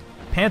Kyubey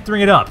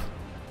panthering it up.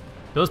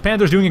 Those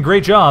Panthers doing a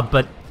great job,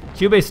 but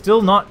Kyubey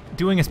still not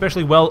doing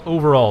especially well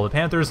overall. The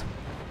Panthers,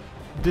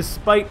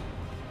 despite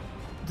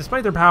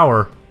their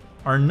power,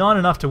 are not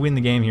enough to win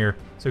the game here.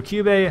 So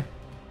Kyubey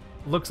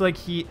looks like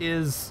he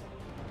is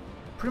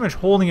pretty much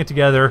holding it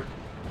together.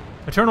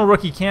 Eternal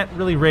Rookie can't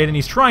really raid, and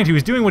he's trying to.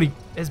 He's doing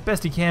as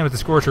best he can with the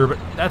Scorcher, but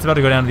that's about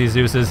to go down to these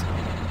Zeuses.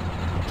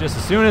 Just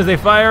as soon as they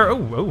fire...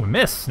 Oh,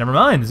 miss. Never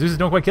mind. The Zeuses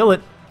don't quite kill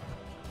it.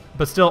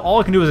 But still,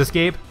 all it can do is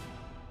escape.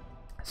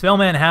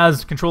 Sfailman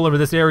has control over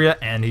this area,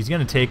 and he's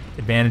going to take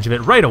advantage of it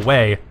right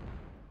away.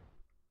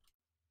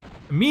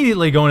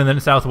 Immediately going in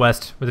the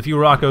southwest with a few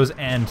Roccos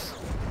and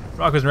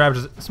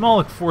Ravages. A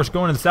small force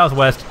going in the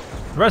southwest.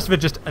 The rest of it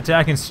just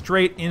attacking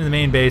straight into the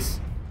main base.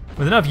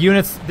 With enough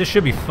units, this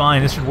should be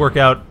fine. This should work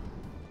out.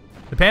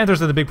 The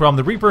Panthers are the big problem.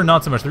 The Reaper,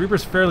 not so much. The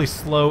Reaper's fairly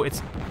slow.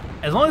 As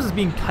long as it's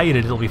being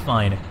kited, it'll be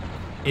fine.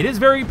 It is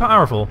very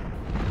powerful.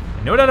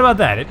 No doubt about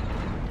that.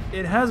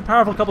 It has a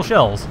powerful couple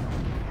shells.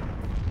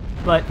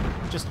 But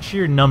just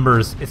sheer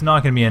numbers, it's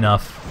not going to be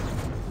enough.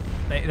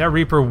 That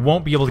Reaper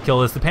won't be able to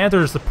kill this. The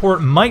Panther's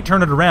support might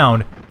turn it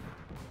around.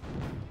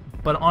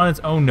 But on its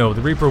own, no.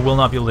 The Reaper will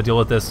not be able to deal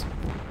with this.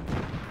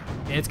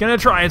 It's going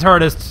to try its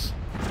hardest.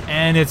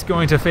 And it's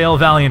going to fail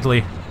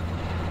valiantly.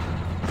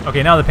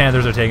 Okay, now the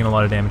Panthers are taking a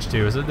lot of damage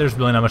too. So there's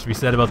really not much to be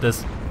said about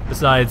this.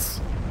 Besides,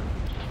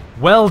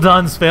 well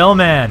done,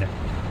 Sfailman.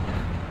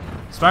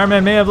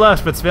 Sfireman may have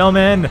left, but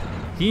Sfailman,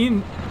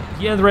 he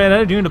had the right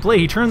attitude to play.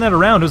 He turned that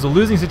around. It was a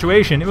losing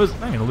situation. It was,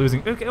 I mean, a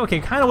losing. Okay,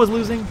 kind of was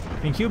losing.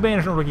 I mean, Kyubey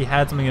and Eternal Rookie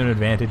had something of an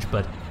advantage,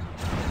 but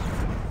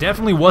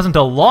definitely wasn't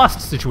a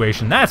lost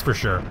situation, that's for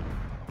sure.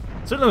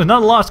 Certainly was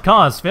not a lost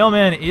cause.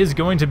 Sfailman is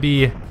going to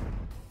be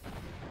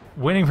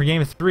winning for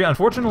game 3.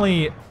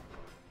 Unfortunately,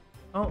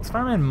 well,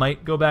 Sfireman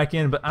might go back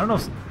in, but I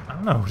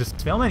don't know. Does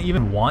Sfailman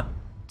even want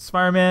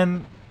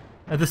Sfireman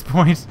at this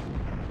point?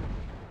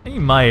 He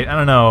might. I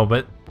don't know,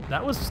 but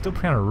that was still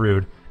kind of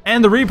rude.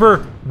 And the Reaper,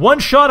 one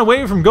shot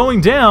away from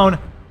going down.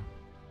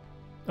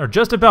 Or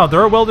just about.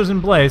 There are welders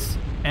in place.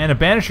 And a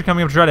Banisher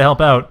coming up to try to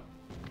help out.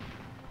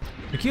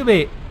 The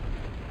Kyubey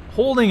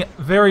holding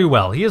very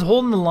well. He is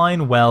holding the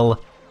line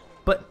well.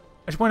 But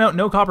I should point out,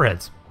 no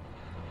Copperheads.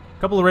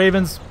 A couple of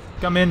Ravens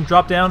come in,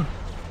 drop down.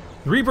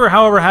 The Reaper,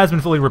 however, has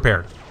been fully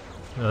repaired.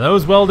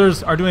 Those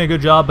welders are doing a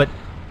good job, but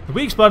the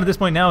weak spot at this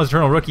point now is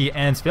Eternal Rookie,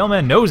 and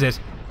Sfailman knows it,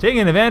 taking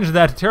advantage of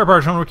that to tear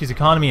apart Eternal Rookie's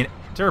economy and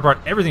tear apart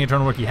everything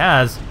Eternal Rookie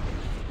has.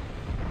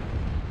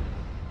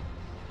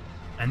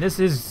 And this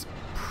is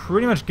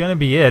pretty much going to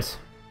be it.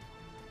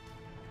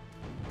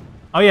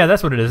 Oh yeah,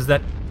 that's what it is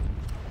that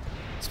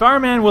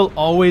Sfireman will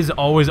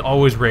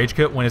always rage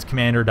quit when his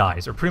commander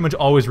dies, or pretty much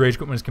always rage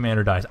quit when his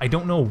commander dies. I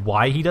don't know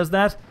why he does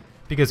that,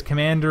 because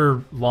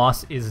commander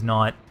loss is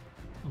not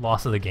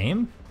loss of the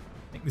game.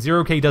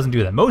 0K doesn't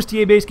do that. Most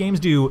TA-based games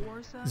do.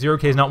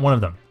 0K is not one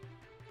of them.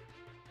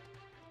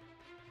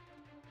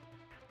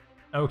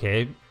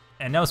 Okay,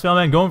 and now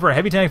Sfailman going for a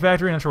heavy tank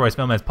factory. Not sure why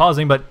Sfailman's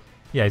pausing, but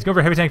yeah, he's going for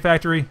a heavy tank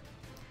factory.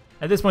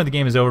 At this point, the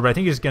game is over, but I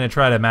think he's going to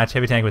try to match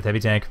heavy tank with heavy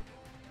tank.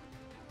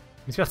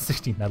 He's got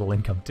 60 metal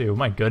income too.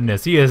 My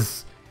goodness, he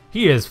is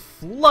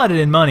flooded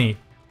in money.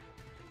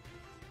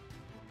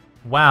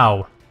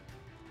 Wow.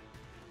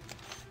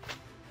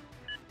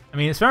 I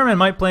mean, Sfireman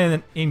might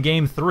play in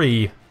game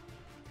 3.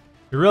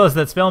 You realize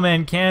that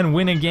Sfailman can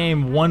win in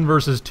game 1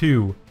 versus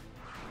 2.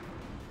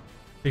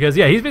 Because,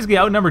 yeah, he's basically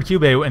outnumbered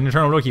Kyubey and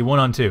Eternal Rookie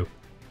 1-on-2.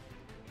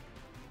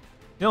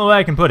 The only way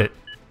I can put it.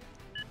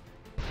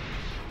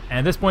 And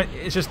at this point,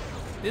 it's just,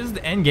 this is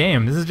the end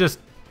game. This is just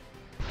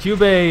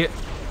Kyubey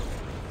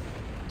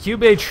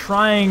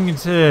trying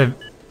to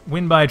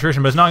win by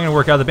attrition, but it's not going to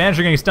work out. The Banisher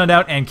getting stunned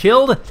out and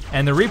killed,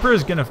 and the Reaper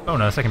is going to, oh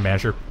no, second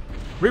Banisher.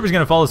 Reaper's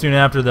going to follow soon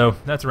after, though.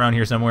 That's around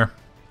here somewhere.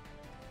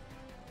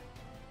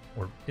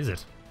 Or is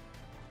it?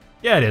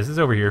 Yeah, it is. It's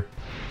over here.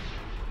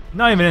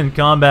 Not even in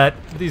combat,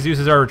 but these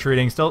Zeuses are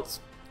retreating. Still,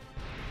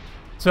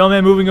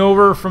 Sfailman moving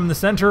over from the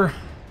center,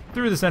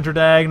 through the center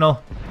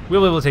diagonal.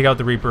 We'll be able to take out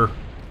the Reaper.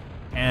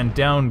 And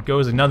down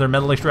goes another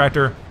metal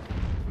extractor.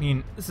 I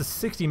mean, this is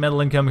 60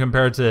 metal income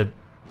compared to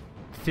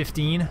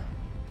 15.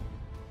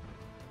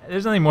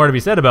 There's nothing more to be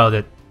said about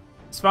it.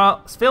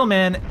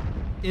 Sfailman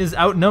is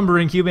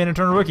outnumbering Kyubey and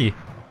Eternal Rookie.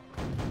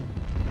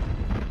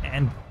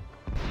 And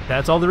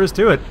that's all there is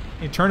to it.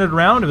 He turned it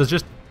around. It was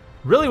just,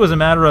 really was a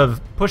matter of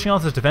pushing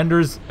off those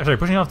defenders, sorry,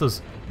 pushing off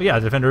those, yeah,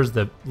 the defenders,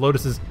 the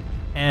Lotuses,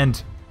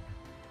 and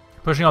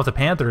pushing off the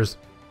Panthers.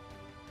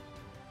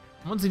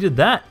 Once he did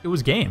that, it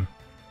was game.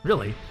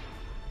 Really.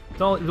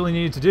 That's all it really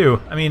needed to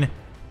do. I mean,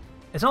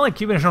 it's not like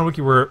Kyubey and Eternal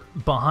Rookie were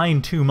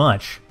behind too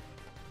much.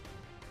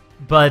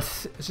 But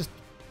it's just,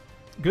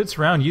 good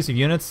surround use of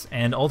units,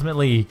 and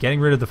ultimately getting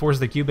rid of the forces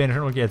that Kyubey and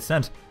Eternal Wiki had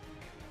sent.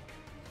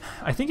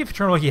 I think if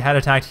Eternal Wiki had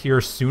attacked here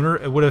sooner,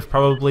 it would have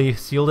probably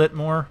sealed it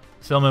more.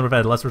 sfailman would have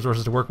had less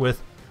resources to work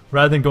with,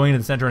 rather than going into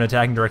the center and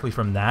attacking directly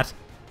from that,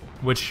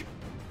 which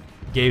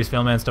gave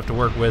sfailman stuff to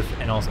work with,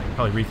 and also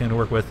probably Reefing to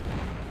work with,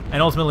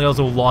 and ultimately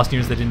also lost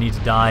units that didn't need to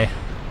die.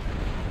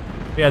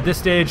 But yeah, at this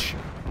stage,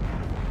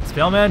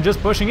 sfailman just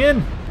pushing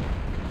in.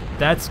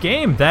 That's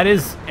game. That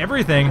is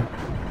everything.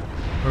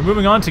 We're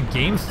moving on to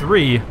game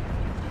 3.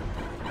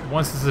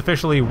 Once this is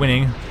officially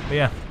winning. But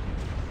yeah.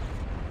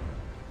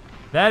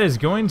 That is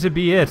going to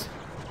be it.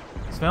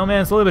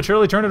 sfailman slowly but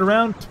surely turned it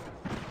around.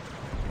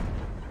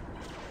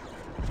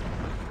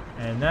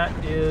 And that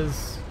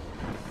is...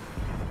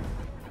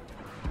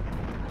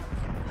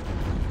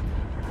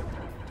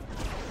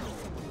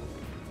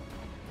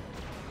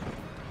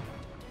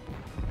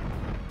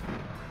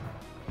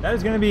 that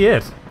is going to be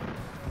it.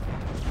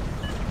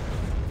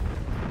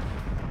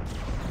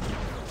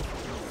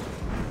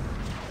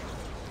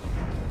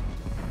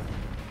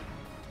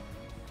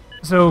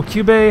 So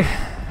Kyubey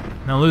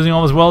now losing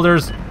all his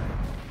welders.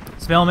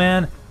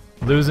 sfailman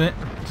losing,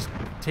 just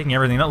taking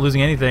everything, not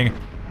losing anything.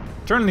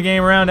 Turning the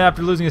game around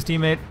after losing his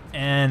teammate,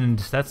 and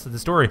that's the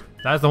story.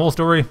 That's the whole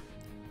story.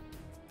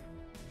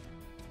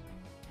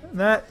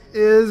 That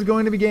is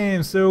going to be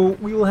game. So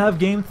we will have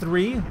game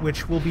 3,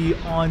 which will be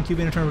on Kyubey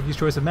and Eternal Wiki's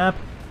choice of map.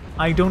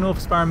 I don't know if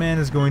sfireman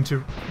is going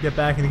to get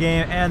back in the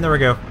game, and there we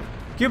go.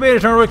 Kyubey and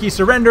Eternal Wiki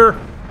surrender.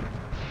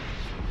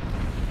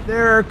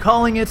 They're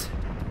calling it.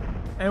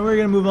 And we're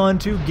going to move on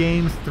to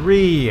game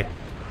 3.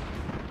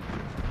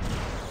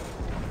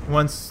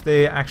 Once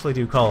they actually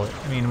do call it.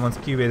 I mean, once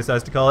Kyubey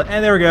decides to call it.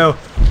 And there we go.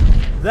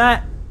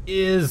 That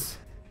is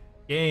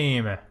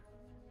game.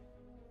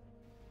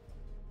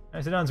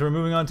 Nicely done. So we're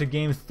moving on to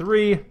game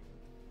 3,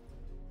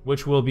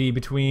 which will be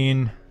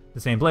between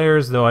the same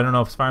players, though I don't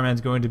know if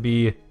sfireman's going to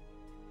be...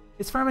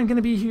 is sfireman going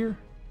to be here?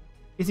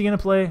 Is he going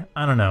to play?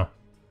 I don't know.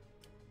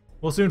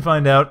 We'll soon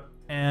find out.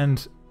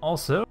 And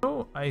also,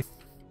 I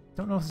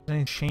don't know if there's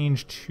any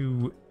change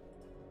to...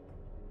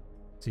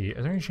 let's see,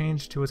 is there any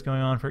change to what's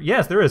going on for...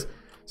 yes, there is.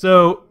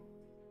 So,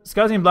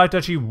 Skazi and Black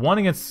Duchy won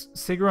against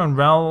Sigurd and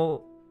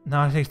Ral...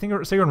 no, I think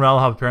Sigurd and Ral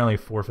have apparently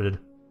forfeited.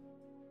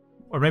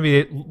 Or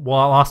maybe they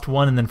lost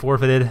one and then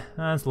forfeited.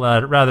 That's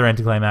rather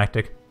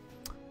anticlimactic.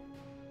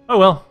 Oh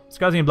well,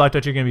 Skazi and Black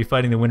Duchy are going to be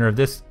fighting the winner of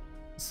this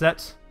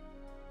set.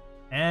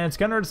 And it's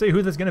kind of hard to say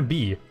who that's going to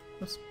be.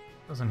 What's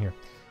on here?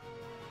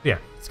 Yeah,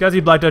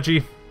 Skazi, Black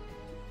Duchy.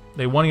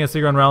 They won against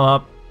Sigurd and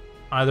Ral,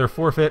 either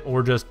forfeit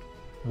or just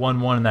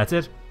 1-1 and that's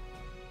it.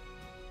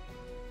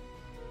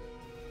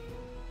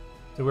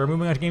 So we're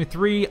moving on to game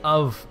 3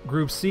 of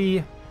Group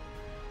C.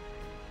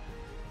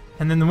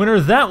 And then the winner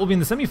of that will be in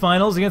the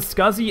semifinals against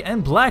Skazi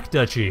and Black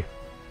Duchy.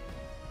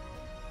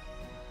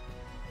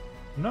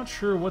 I'm not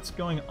sure what's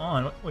going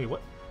on. Wait,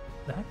 what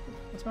the heck?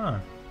 What's going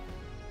on?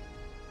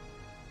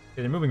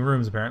 Okay, they're moving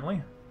rooms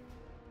apparently.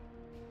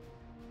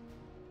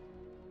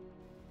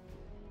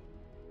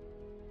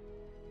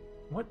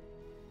 What?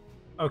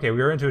 Okay,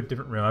 we are into a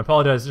different room. I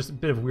apologize, just a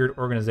bit of weird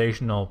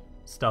organizational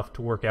stuff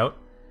to work out.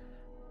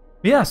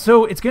 Yeah,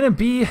 so it's gonna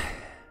be...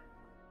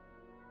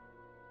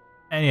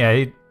 and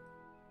yeah,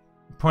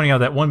 pointing out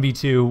that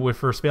 1v2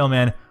 for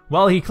sfailman,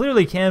 while he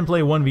clearly can play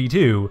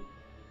 1v2,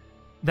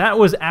 that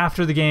was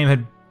after the game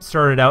had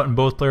started out and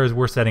both players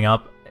were setting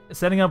up.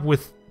 Setting up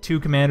with 2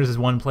 commanders as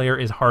 1 player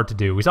is hard to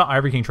do. We saw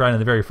Ivory King try it in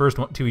the very first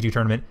 2v2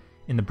 tournament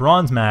in the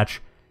bronze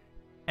match,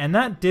 and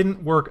that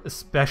didn't work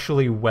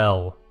especially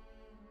well.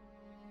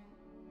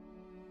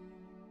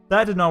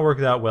 That did not work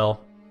that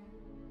well.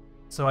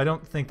 So I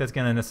don't think that's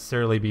going to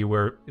necessarily be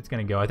where it's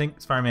going to go. I think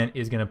sfireman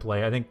is going to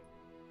play. I think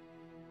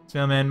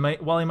sfailman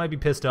might, while he might be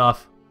pissed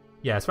off,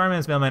 yeah, sfireman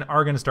and sfailman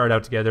are going to start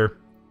out together.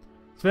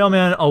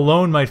 sfailman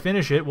alone might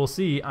finish it. We'll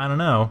see. I don't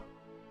know.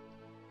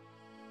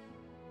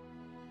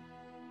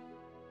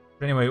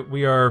 But anyway,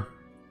 we are...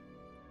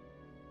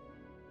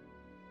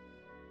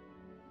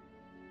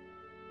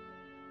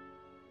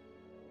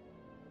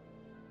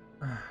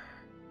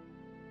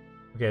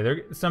 okay,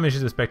 there are some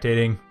issues with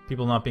spectating.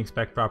 People not being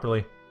spec'd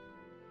properly.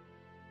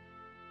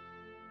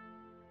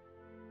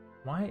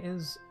 Why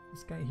is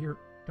this guy here?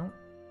 Don't...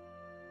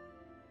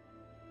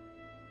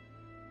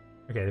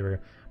 okay, there we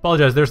go.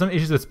 Apologize, there's some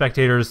issues with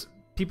spectators.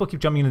 People keep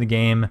jumping into the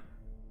game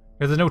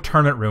because there's no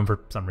tournament room for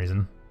some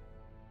reason.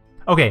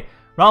 Okay,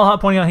 Ralhot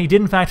pointing out he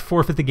did in fact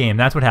forfeit the game.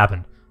 That's what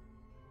happened.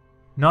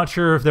 Not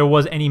sure if there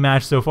was any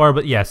match so far,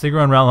 but yeah,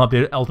 Sigurd and Ralhot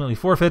did ultimately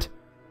forfeit.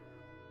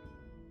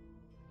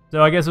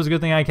 So I guess it was a good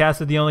thing I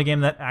casted the only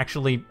game that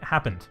actually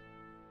happened.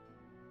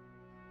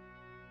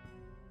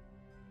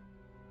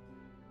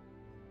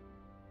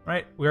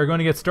 Right, we are going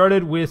to get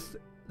started with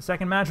the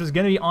second match, which is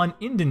going to be on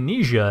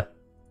Indonesia.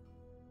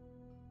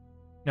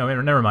 No,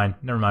 never mind.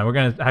 Never mind. We're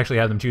going to actually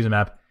have them choose a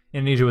map.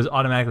 Indonesia was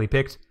automatically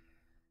picked.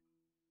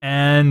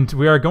 And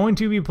we are going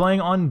to be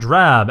playing on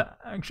Drab.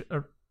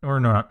 Actually, or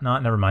no,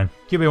 not, never mind.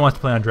 Kyubey wants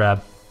to play on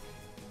Drab.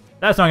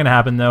 That's not going to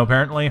happen, though,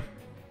 apparently.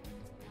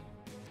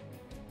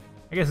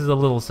 I guess is a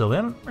little silly.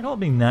 I don't recall it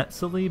being that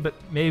silly, but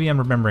maybe I'm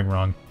remembering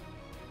wrong.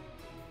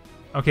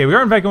 Okay, we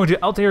are in fact going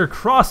to Altair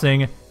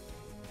Crossing.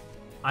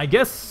 I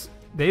guess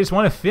they just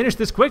want to finish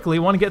this quickly,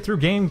 want to get through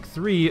Game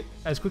 3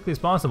 as quickly as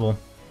possible.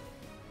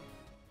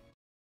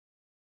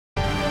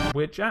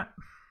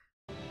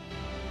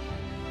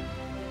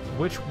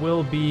 Which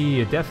will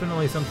be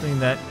definitely something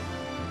that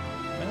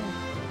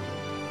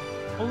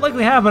will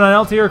likely happen on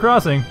Altair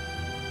Crossing.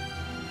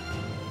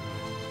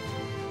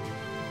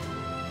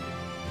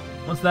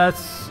 Once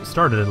that's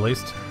started, at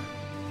least.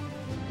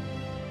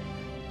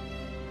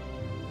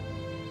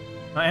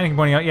 Anakin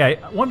pointing out, yeah,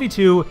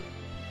 1v2,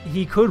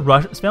 he could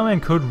rush,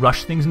 sfailman could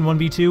rush things in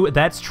 1v2,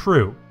 that's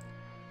true.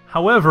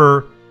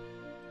 However,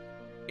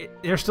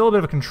 there's still a bit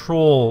of a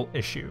control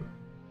issue.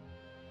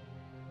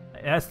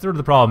 That's sort of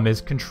the problem, is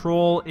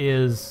control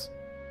is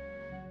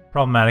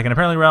problematic, and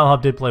apparently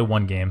Ralhub did play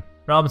one game.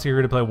 Ralhub and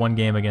Security did play one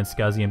game against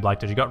Scuzzy and Black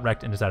Digi, got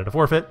wrecked and decided to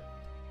forfeit.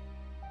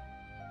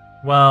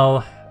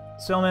 Well,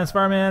 Sfailman,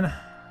 Sfireman,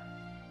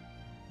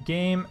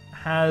 game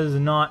has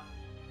not...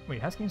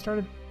 Wait, has game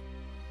started?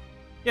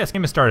 Yes,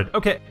 game has started.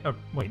 Okay. Oh,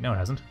 wait, no it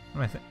hasn't.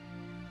 What am I thinking?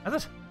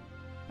 Has it?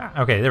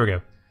 Ah, okay, there we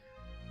go.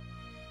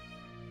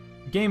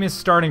 Game is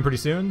starting pretty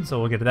soon, so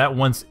we'll get to that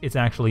once it's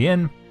actually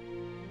in.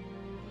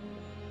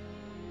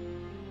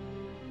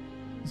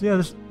 So yeah,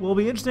 this will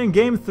be interesting.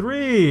 Game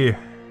 3!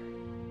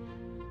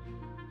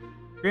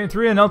 Game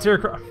 3 in Altair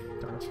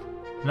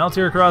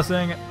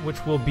Crossing,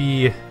 which will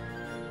be...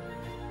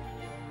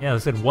 Yeah, they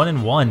said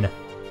 1-1.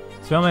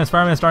 Sfailman and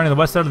Fireman starting on the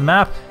west side of the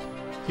map.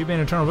 Kyubey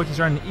and Eternal Wiki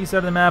starting on the east side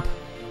of the map.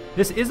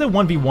 This is a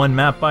 1v1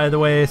 map, by the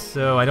way,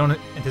 so I don't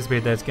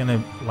anticipate that it's going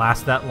to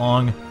last that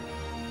long.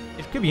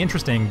 It could be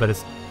interesting, but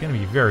it's going to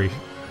be very,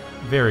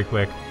 very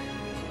quick.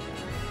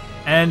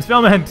 And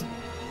Sfailman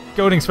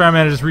goading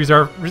Sfireman to just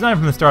resign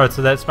from the start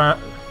so that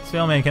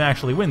Sfailman can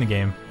actually win the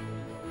game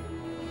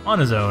on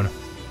his own.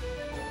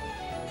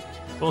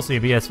 We'll see,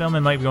 but yeah,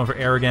 Sfailman might be going for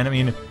air again. I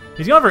mean,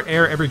 he's going for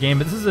air every game,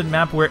 but this is a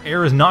map where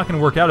air is not going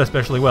to work out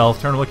especially well.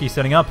 Eternal Wiki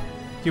setting up.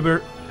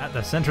 Kyubey at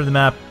the center of the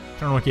map.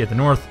 Eternal Wiki at the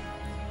north.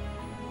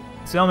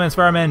 Sfailman and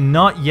Fireman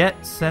not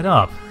yet set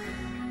up.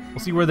 We'll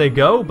see where they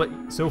go, but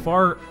so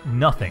far,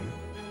 nothing.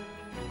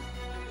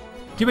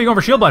 Kyubey going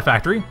for Shieldbot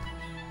Factory.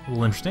 A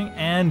little interesting.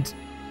 And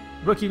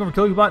Rookie going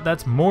for Cloaky,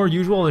 that's more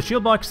usual. The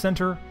Shieldbot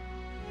Center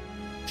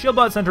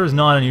is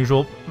not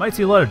unusual. Might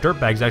see a lot of dirt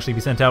bags actually be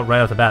sent out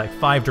right off the bat, like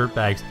 5 dirt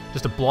bags,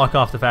 just to block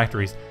off the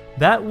factories.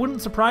 That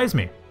wouldn't surprise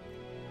me.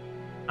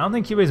 I don't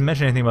think Kyubey's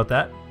mentioned anything about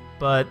that,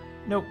 but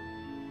nope.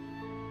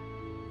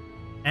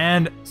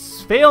 And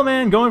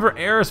Sfailman going for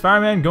air,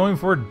 Fireman going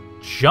for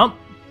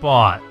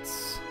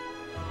Jumpbots.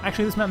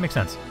 Actually, this map makes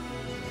sense.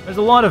 There's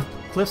a lot of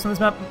cliffs on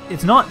this map.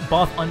 It's not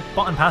bot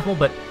unpathable,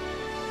 but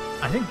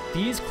I think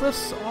these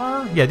cliffs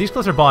are... Yeah, these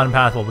cliffs are bot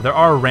unpathable, but there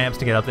are ramps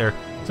to get up there.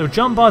 So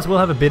Jumpbots will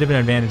have a bit of an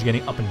advantage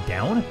getting up and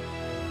down.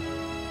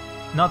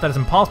 Not that it's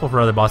impossible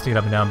for other bots to get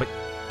up and down, but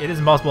it is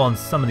impossible on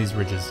some of these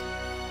ridges.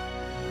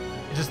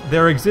 It's just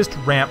there exist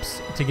ramps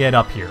to get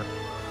up here.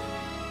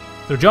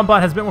 So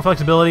Jumpbot has a bit more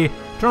flexibility.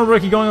 Eternal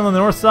Rookie going on the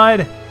north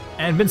side,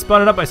 and been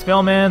spotted up by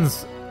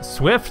Sfailman's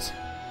Swift.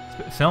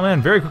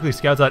 Sfailman very quickly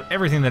scouts out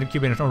everything that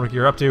Kyubey and Eternal Rookie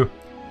are up to.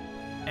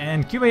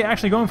 And Kyubey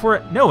actually going for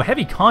it. No,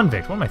 Heavy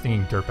Convict. What am I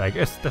thinking, Dirtbag?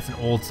 That's an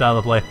old style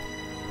of play.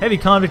 Heavy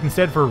Convict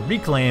instead for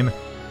Reclaim,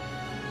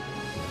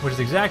 which is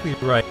exactly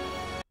right.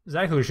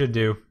 Exactly what we should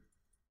do.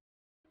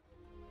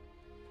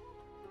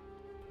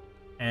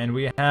 And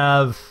we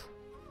have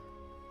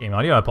game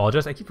audio. I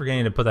apologize. I keep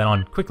forgetting to put that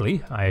on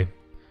quickly. I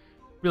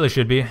really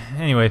should be.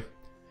 Anyway.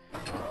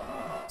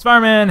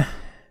 Spider-Man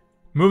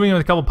moving in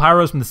with a couple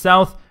pyros from the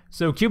south.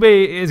 So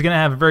Kyubey is going to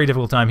have a very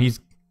difficult time. He's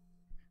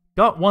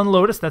got 1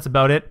 Lotus. That's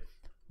about it.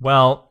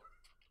 Well,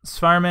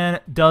 Sfireman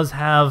does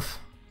have...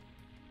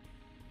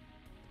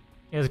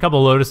 He has a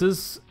couple of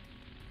Lotuses.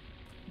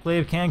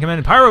 Glaive can come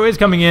in. Pyro is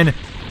coming in.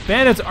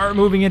 Bandits are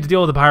moving in to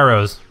deal with the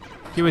Pyros.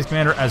 Kyubey's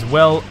commander as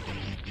well.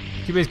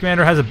 Kyubey's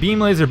commander has a Beam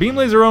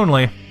Laser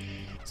only.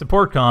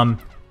 Support comm.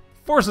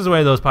 Forces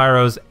away those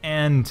Pyros,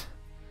 and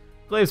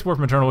Glaive support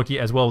from Eternal Wiki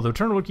as well. With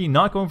Eternal Wiki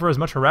not going for as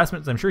much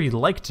harassment as I'm sure he'd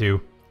like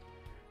to.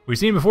 We've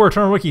seen before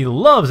Eternal Wiki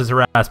loves his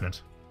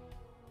harassment.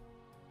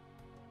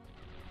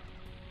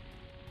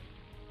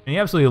 And he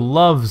absolutely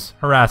loves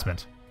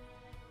harassment.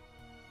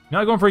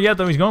 Not going for it yet,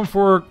 though. He's going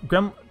for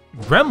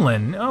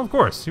Gremlin. Oh, of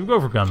course, he would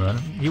go for Gremlin.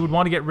 He would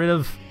want to get rid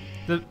of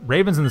the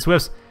Ravens and the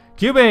Swifts.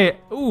 Kyubey,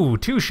 ooh,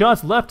 2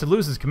 shots left to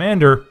lose his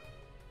commander.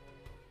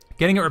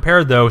 Getting it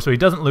repaired, though, so he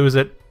doesn't lose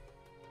it.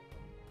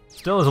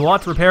 Still has a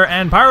lot to repair,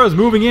 and Pyro's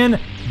moving in.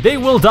 They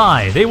will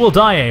die. They will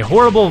die a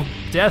horrible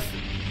death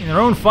in their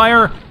own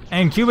fire,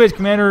 and Kyubey's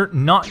commander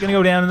not going to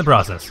go down in the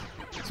process.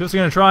 Swift's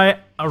going to try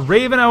a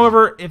Raven,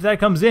 however, if that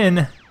comes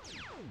in.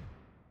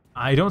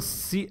 I don't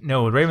see...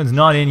 No, Raven's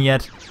not in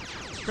yet.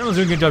 Gremlin's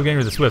doing a good job getting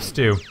rid of the Swifts,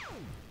 too.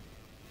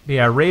 But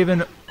yeah,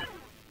 Raven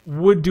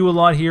would do a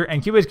lot here,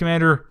 and Kyubey's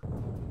commander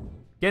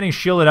getting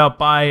shielded out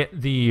by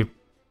the...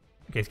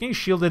 Okay, it's getting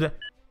shielded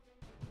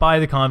by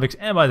the Convicts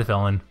and by the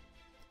Felon.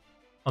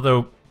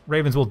 Although,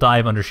 Ravens will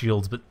dive under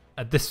shields, but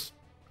at this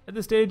at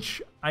this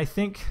stage. I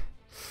think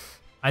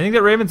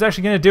that Raven's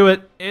actually going to do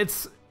it.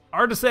 It's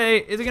hard to say.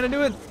 Is it going to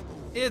do it?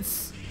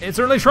 It's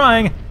certainly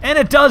trying, and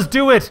it does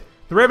do it.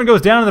 The Raven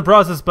goes down in the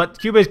process, but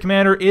Kyubey's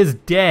commander is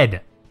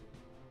dead.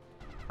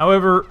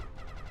 However,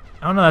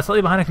 I don't know, that's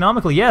slightly behind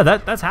economically. Yeah,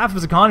 that's half of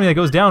his economy that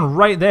goes down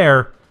right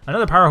there.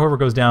 Another power, however,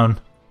 goes down.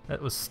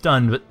 That was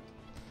stunned, but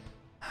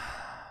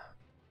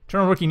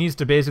Eternal Rookie needs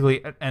to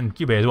basically, and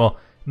Kyubey as well,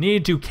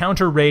 need to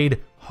counter raid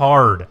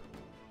hard.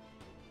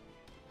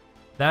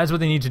 That's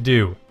what they need to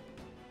do.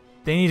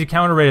 They need to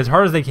counter raid as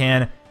hard as they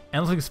can.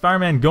 And looks like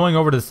Sfireman going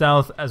over to the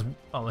south as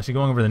well, actually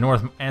going over to the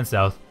north and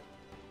south.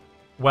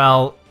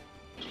 Well,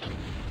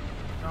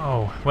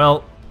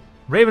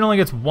 Raven only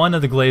gets one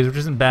of the glaives, which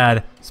isn't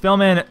bad.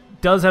 Sfailman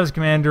does have his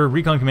commander,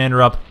 recon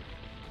commander up,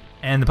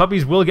 and the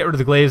puppies will get rid of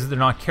the glaives if they're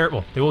not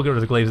careful. They will get rid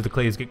of the glaives if the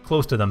glaives get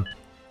close to them.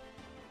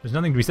 There's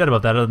nothing to be said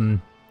about that other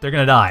than they're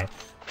gonna die.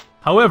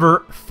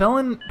 However,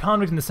 Felon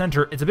Convict in the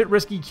center, it's a bit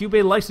risky.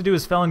 Kyubey likes to do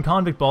his Felon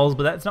Convict balls,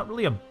 but that's not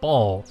really a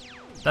ball.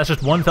 That's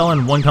just one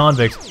Felon, one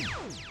Convict.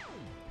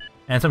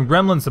 And some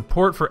Gremlin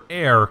support for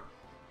air.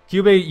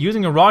 Kyubey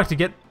using a rock to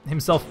get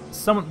himself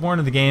somewhat more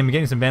into the game,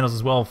 getting some Vandals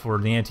as well for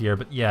the anti-air,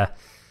 but yeah.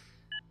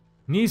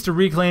 Needs to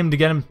reclaim to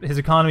get his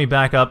economy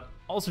back up.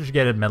 Also should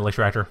get a Metal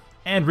Extractor.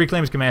 And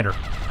reclaim his commander.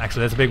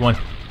 Actually, that's a big one.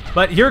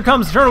 But here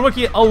comes Eternal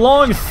Rookie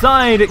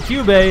alongside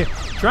Kyubey,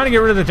 trying to get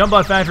rid of the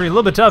Jumpbot factory. A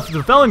little bit tough.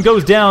 The Felon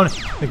goes down.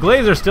 The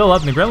Glaives are still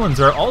up, and the Gremlins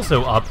are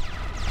also up.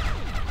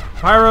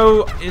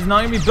 Pyro is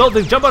not going to be built.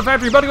 The Jumpbot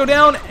factory about to go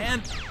down,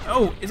 and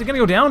oh, is it going to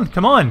go down?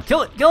 Come on,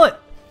 kill it, kill it!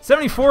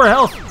 74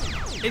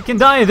 health. It can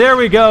die. There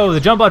we go. The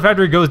Jumpbot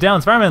factory goes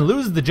down. Sfireman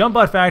loses the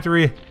Jumpbot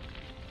factory.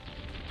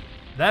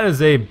 That is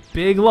a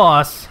big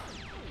loss.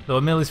 Though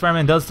admittedly,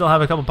 Sfireman does still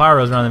have a couple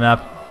Pyros around the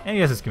map. And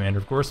he has his commander,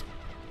 of course.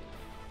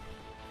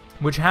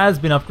 Which has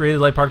been upgraded,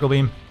 Light Particle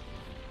Beam.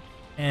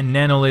 And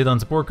Nano Lathe on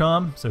support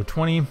comm. So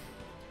 20,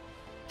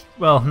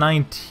 well,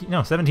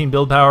 17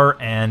 build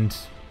power and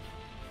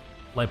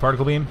Light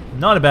Particle Beam.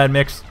 Not a bad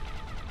mix.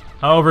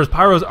 However, his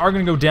Pyros are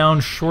going to go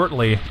down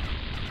shortly.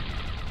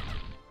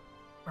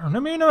 Or no,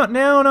 maybe not.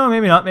 No,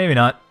 maybe not. Maybe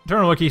not.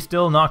 Eternal Rookie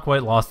still not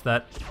quite lost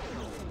that.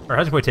 Or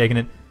hasn't quite taken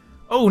it.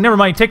 Oh, never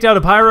mind. Ticked out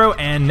a Pyro,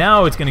 and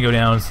now it's going to go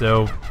down.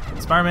 So,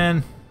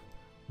 Spider-Man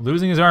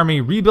losing his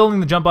army, rebuilding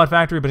the Jumpbot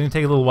factory, but it's going to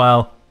take a little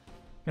while.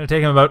 Going to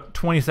take him about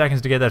 20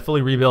 seconds to get that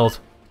fully rebuilt.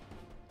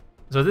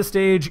 So at this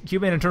stage,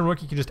 Kyubey and Eternal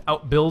Rookie can just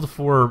outbuild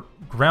for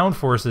ground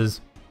forces.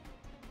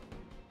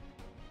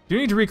 Do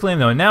need to reclaim,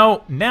 though. And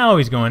now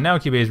he's going. Now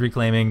Kyubey is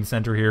reclaiming the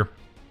center here.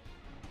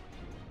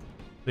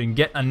 So he can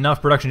get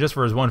enough production just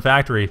for his one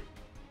factory.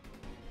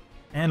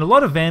 And a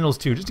lot of Vandals,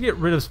 too, just to get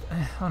rid of...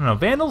 I don't know.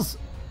 Vandals...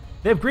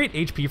 They have great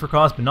HP for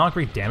cost, but not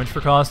great damage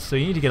for cost, so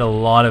you need to get a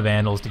lot of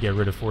Vandals to get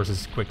rid of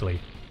forces quickly.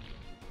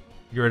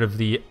 Get rid of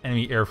the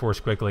enemy air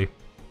force quickly.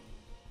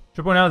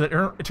 Should point out that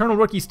Eternal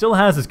Rookie still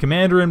has his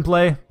commander in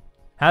play.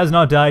 Has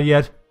not died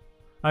yet.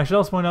 I should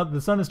also point out that the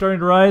sun is starting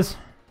to rise.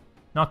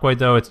 Not quite,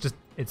 though.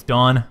 It's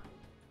dawn.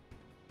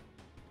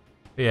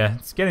 But yeah,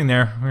 it's getting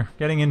there. We're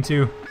getting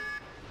into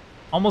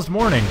almost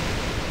morning.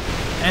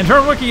 And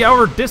Eternal Rookie,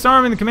 however,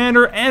 disarming the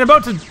commander and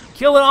about to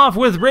kill it off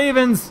with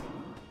Ravens.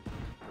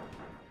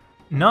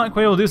 Not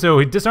quite able to do so.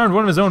 He disarmed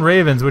one of his own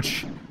Ravens,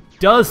 which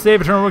does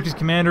save Eternal Rookie's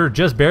commander,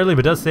 just barely,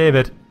 but does save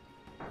it.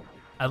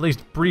 At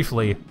least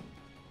briefly.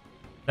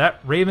 That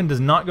Raven does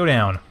not go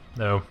down,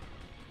 though.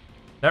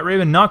 That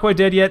Raven not quite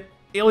dead yet.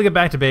 Able to get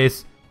back to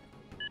base.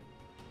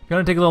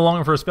 Gonna take a little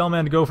longer for a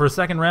Spellman to go for a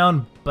second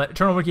round, but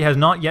Eternal Rookie has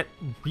not yet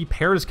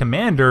repaired his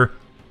commander.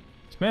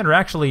 His commander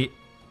actually...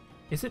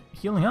 Is it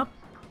healing up?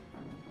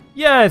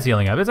 Yeah, it's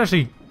healing up.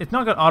 It's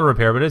not got auto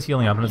repair, but it's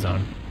healing up on its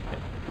own.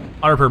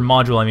 Auto repair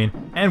module, I mean.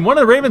 And one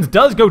of the Ravens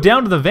does go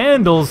down to the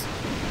Vandals.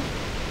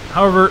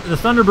 However, the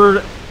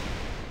Thunderbird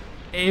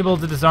able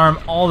to disarm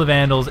all the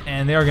Vandals,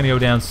 and they are going to go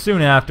down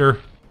soon after.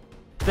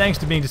 Thanks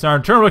to being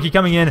disarmed. Eternal Rookie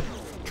coming in,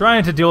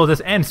 trying to deal with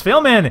this, and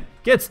Sfailman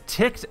gets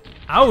ticked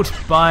out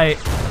by...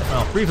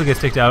 Well, briefly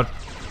gets ticked out.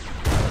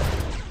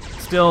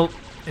 Still,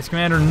 his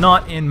commander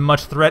not in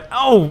much threat.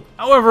 Oh!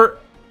 However,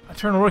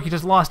 Eternal Rookie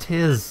just lost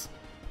his.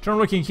 Eternal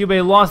Rookie and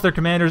Kyubey lost their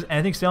commanders, and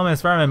I think Sfailman and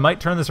Sfireman might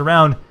turn this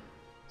around.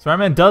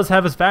 Sfireman does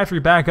have his factory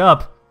back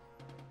up.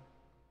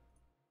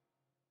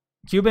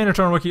 Kyubey and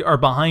Eternal Rookie are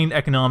behind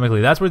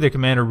economically. That's where the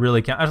commander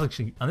really counts.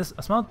 Actually, on this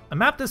a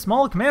map this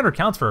small, commander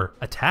counts for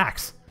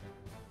attacks.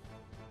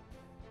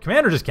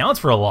 Commander just counts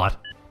for a lot.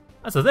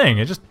 That's the thing.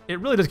 It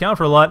really does count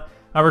for a lot.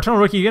 However, Eternal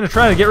Rookie going to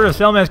try to get rid of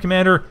Sfailman's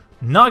commander.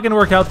 Not going to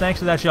work out thanks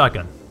to that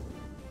shotgun.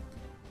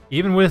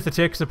 Even with the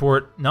tick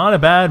support, not a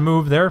bad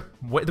move there.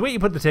 The way you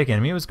put the tick in, I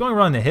mean, it was going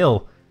around the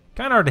hill.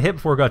 Kind of hard to hit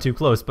before it got too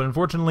close, but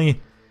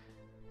unfortunately,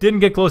 didn't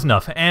get close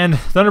enough. And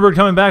Thunderbird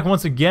coming back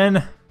once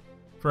again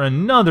for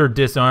another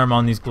disarm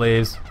on these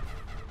glaives.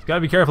 Got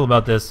to be careful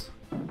about this,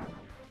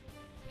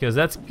 because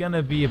that's going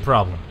to be a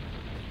problem.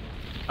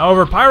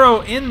 However,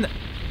 Pyro in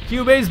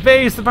Kyubey's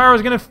base. The Pyro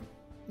is going to...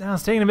 Now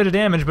it's taking a bit of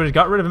damage, but it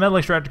got rid of a metal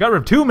extractor. Got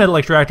rid of 2 metal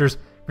extractors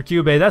for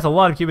Kyubey. That's a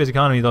lot of Kyubey's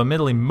economy, though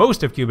admittedly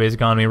most of Kyubey's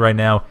economy right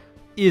now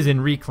is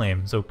in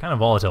reclaim, so kind of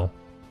volatile.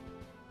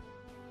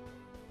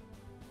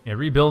 Yeah,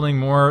 rebuilding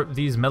more of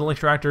these metal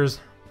extractors.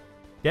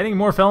 Getting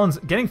more felons,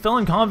 getting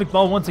felon convict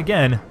ball once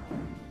again.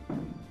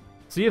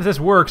 See if this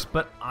works,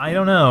 but I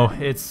don't know.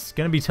 It's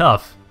gonna be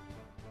tough.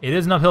 It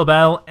is an uphill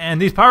battle,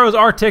 and these pyros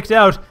are ticked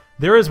out.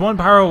 There is one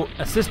pyro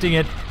assisting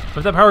it, but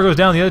if that pyro goes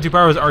down, the other two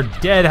pyros are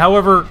dead.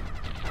 However,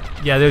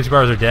 yeah, the other two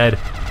pyros are dead.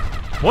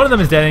 One of them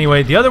is dead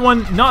anyway. The other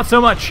one, not so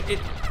much.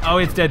 Oh,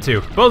 it's dead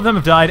too. Both of them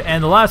have died,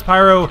 and the last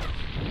pyro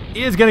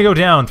is gonna go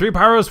down. 3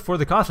 pyros for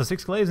the cost of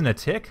 6 clays and a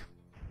tick.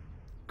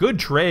 Good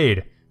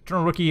trade.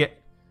 Eternal Rookie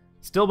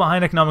still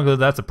behind economically.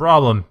 That's a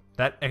problem.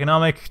 That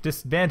economic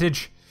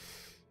disadvantage,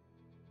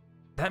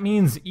 that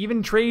means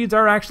even trades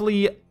are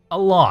actually a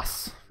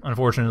loss,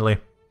 unfortunately.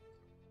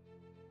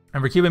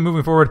 And for Kyubey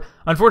moving forward,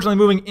 unfortunately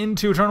moving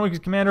into Eternal Rookie's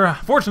commander.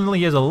 Fortunately,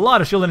 he has a lot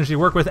of shield energy to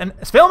work with, and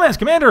sfailman's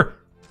commander,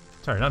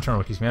 sorry, not Eternal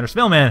Rookie's commander,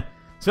 sfailman.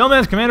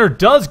 Sfailman's commander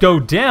does go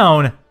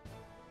down.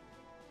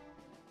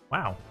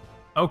 Wow.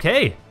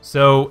 Okay,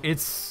 so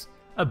it's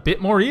a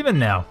bit more even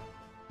now.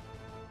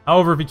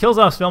 However, if he kills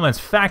off sfailman's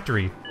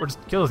factory, or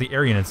just kills the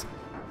air units,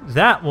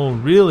 that will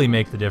really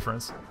make the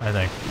difference, I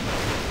think.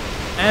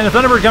 And the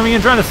Thunderbird coming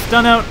in, trying to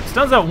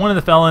stuns out one of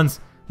the felons.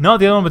 Not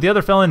the other one, but the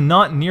other felon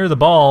not near the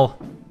ball.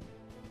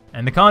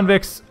 And the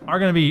convicts are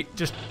going to be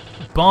just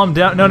bombed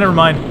out. No, never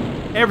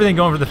mind. Everything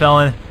going for the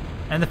felon.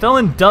 And the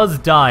felon does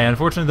die.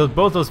 Unfortunately,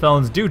 both those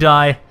felons do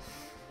die.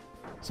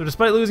 So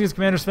despite losing his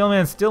commander,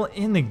 sfailman is still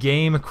in the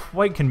game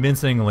quite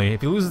convincingly.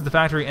 If he loses the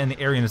factory and the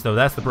air units, though,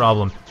 that's the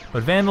problem.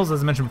 But Vandals,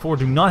 as I mentioned before,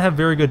 do not have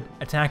very good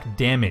attack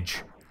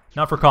damage.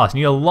 Not for cost.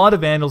 You need a lot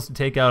of Vandals to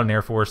take out an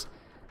Air Force.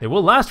 They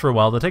will last for a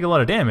while. They'll take a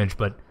lot of damage,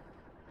 but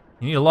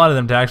you need a lot of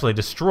them to actually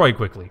destroy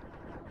quickly.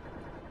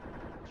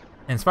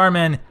 And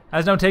Sfireman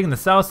has now taken the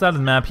south side of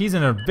the map. He's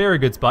in a very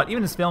good spot.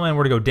 Even if Sfailman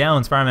were to go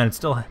down, Sfireman would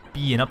still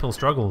be an uphill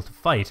struggle to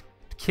fight,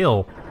 to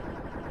kill.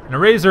 And a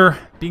Razor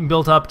being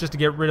built up just to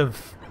get rid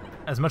of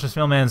as much of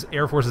Sfailman's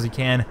Air Force as he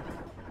can.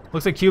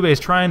 Looks like Kyubey is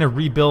trying to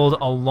rebuild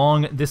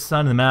along this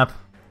side of the map,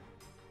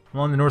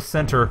 along the north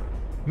center.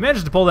 He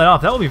manages to pull that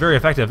off. That will be very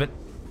effective.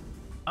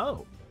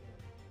 Oh.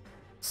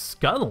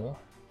 Scuttle.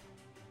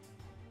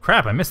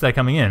 Crap, I missed that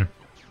coming in.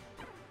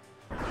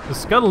 So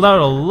scuttled out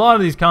a lot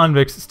of these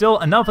convicts. Still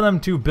enough of them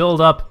to build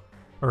up,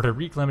 or to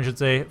reclaim, I should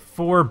say,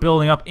 for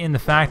building up in the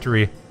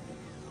factory.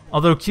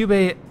 Although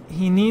Kyubey,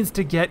 he needs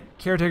to get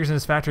caretakers in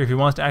his factory if he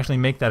wants to actually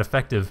make that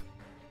effective.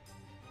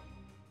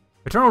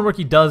 Eternal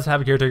Rookie does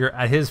have a caretaker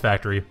at his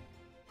factory.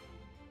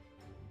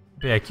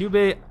 But yeah,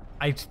 Kyubey,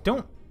 I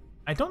don't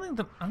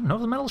know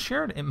if the metal's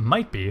shared. It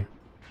might be.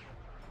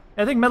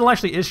 I think metal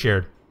actually is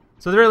shared.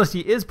 So at the very least,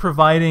 he is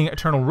providing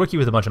Eternal Rookie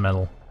with a bunch of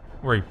metal.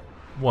 Where he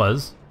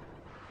was.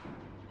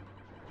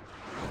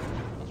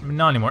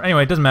 Not anymore.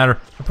 Anyway, it doesn't matter.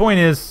 The point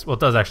is, well, it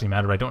does actually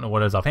matter, but I don't know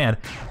what it is offhand.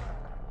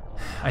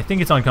 I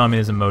think it's on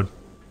communism mode.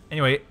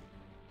 Anyway,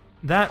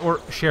 that or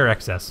share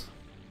excess.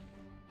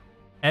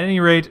 At any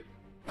rate,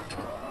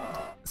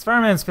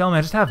 Sfireman and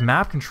Sfailman just have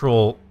map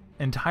control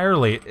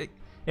entirely.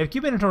 If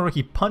Kyubey and Eternal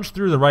Rookie punch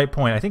through the right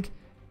point, I think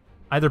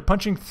either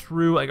punching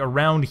through like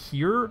around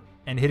here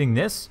and hitting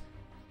this,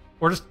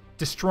 or just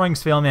destroying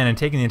Sfailman and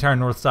taking the entire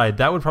north side,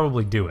 that would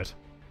probably do it.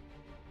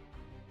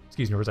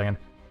 Excuse me for a second.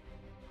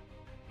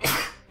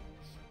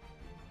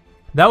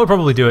 That would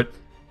probably do it.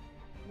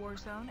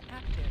 Warzone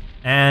active.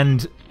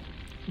 And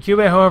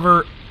Kyubey,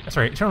 however,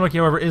 sorry, Eternal Rookie,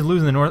 however, is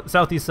losing the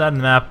southeast side of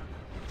the map.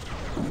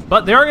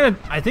 But they are gonna,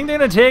 I think they're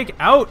gonna take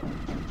out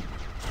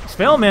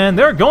Sfailman.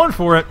 They're going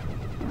for it.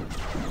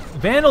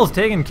 Vandal's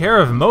taking care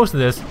of most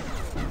of this.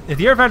 If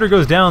the air factory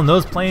goes down,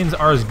 those planes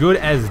are as good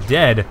as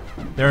dead.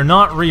 They're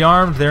not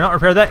rearmed. They're not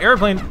repaired. That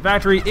airplane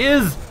factory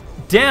is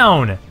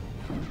down.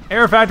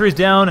 Air factory's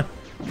down.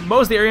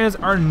 Most of the areas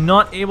are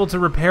not able to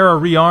repair or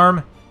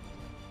rearm.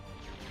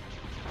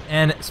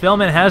 And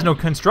Sfailman has no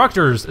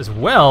constructors as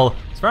well.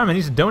 Spider-Man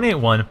needs to donate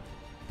one.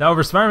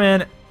 However,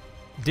 Spider-Man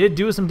did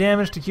do some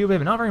damage to Kyubey,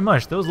 but not very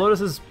much. Those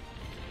Lotuses,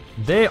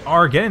 they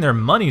are getting their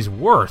money's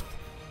worth.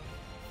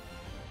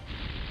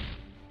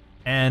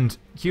 And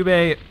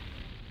Kyubey,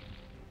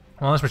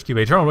 well, not so much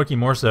Kyubey, Eternal Rookie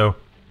more so,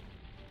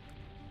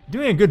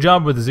 doing a good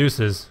job with the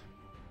Zeuses.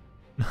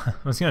 I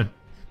was gonna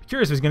be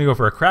curious if he's gonna go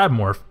for a crab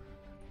morph.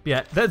 But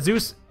yeah, that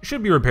Zeus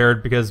should be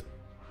repaired because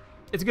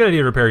it's a good idea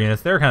to repair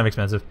units. They're kind of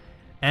expensive.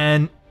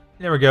 And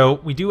there we go.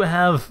 We do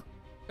have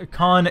a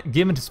con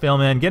given to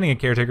Sfailman, getting a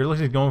caretaker. Looks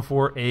like he's going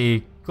for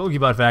a Cloaky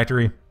bot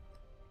factory.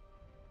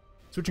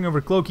 Switching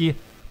over to Cloaky.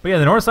 But yeah,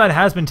 the north side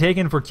has been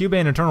taken for Kyubey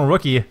and Eternal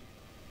Rookie.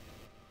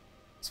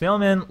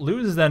 Sfailman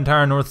loses that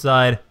entire north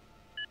side.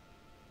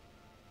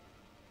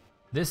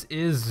 This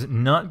is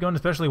not going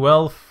especially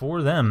well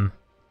for them.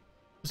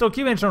 So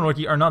Kyubey and Eternal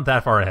Rookie are not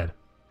that far ahead.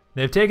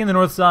 They've taken the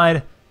north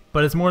side,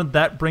 but it's more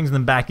that brings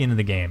them back into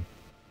the game.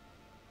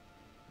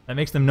 That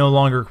makes them no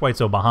longer quite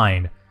so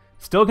behind.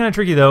 Still kind of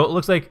tricky though. It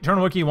looks like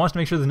Eternal Rookie wants to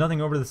make sure there's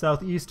nothing over to the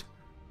southeast.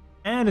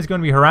 And is going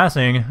to be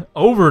harassing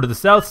over to the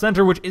south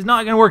center, which is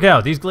not going to work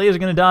out. These glaives are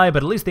going to die,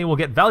 but at least they will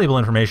get valuable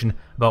information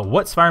about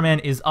what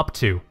Sfireman is up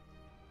to.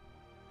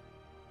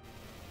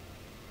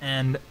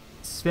 And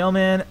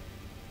sfailman,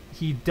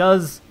 he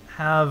does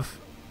have...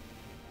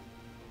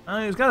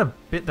 he's got a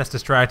bit that's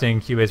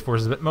distracting Kyubey's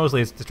forces, but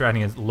mostly it's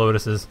distracting his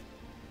Lotuses.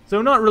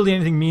 So not really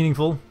anything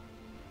meaningful.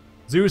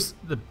 Zeus,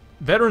 the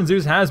veteran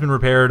Zeus has been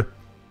repaired.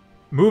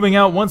 Moving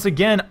out once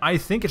again, I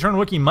think Eternal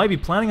Wiki might be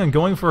planning on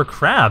going for a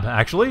crab,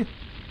 actually.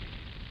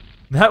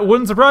 That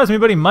wouldn't surprise me,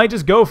 but he might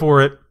just go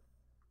for it.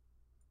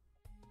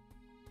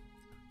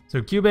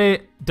 So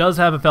Kyubey does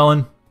have a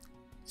felon.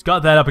 He's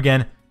got that up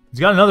again. He's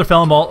got another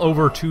felon ball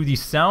over to the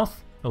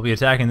south. He'll be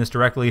attacking this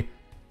directly.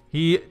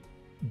 He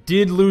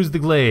did lose the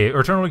glaive, or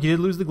Eternal Wiki did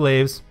lose the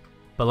glaives.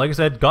 But like I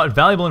said, got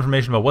valuable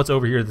information about what's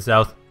over here to the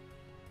south.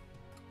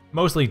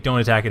 Mostly don't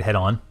attack it head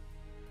on.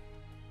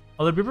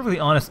 Although to be perfectly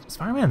honest,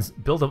 Sfireman's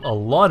built up a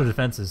lot of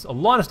defenses, a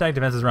lot of stacked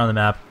defenses around the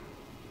map.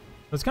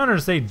 It's counter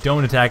to say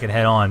don't attack it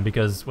head on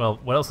because, well,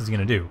 what else is he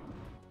going to do?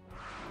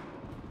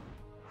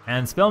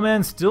 And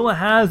Spellman still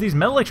has these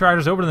metal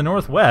extractors over to the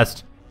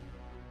northwest.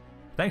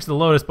 Thanks to the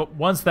Lotus, but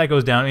once that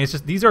goes down, I mean, it's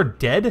just, these are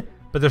dead,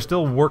 but they're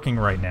still working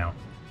right now.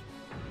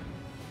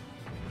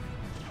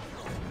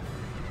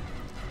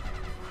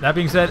 That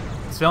being said,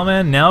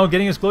 Spellman now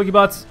getting his Cloaky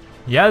bots.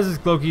 He has his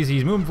Cloakies,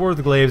 he's moving forward with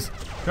the glaives,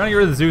 trying to get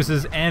rid of the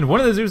Zeuses, and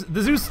one of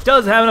the Zeus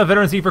does have enough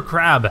veterancy for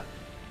crab.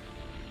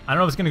 I don't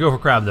know if it's going to go for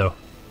crab, though.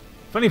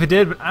 Funny if it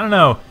did, but I don't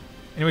know.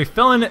 Anyway,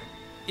 Felon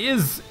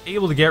is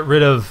able to get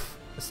rid of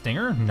a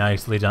Stinger.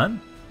 Nicely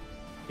done.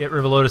 Get rid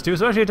of a Lotus, too.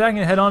 So actually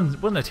attacking it head-on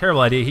wasn't a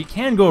terrible idea. He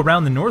can go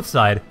around the north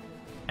side,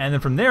 and then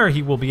from there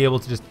he will be able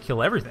to just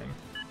kill everything.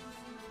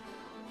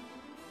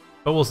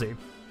 But we'll see.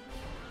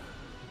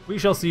 We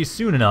shall see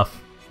soon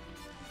enough.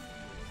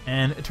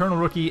 And Eternal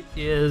Rookie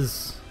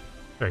is...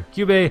 Sorry,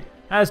 Kyubey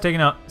has taken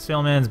out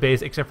Spellman's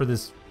base, except for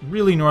this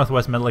really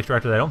northwest metal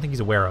extractor that I don't think he's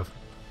aware of.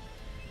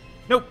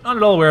 Nope, not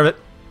at all aware of it.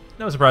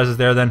 No surprises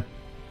there, then.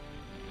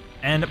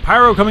 And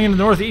Pyro coming into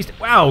the northeast.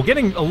 Wow,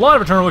 getting a lot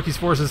of Eternal Rookie's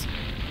forces.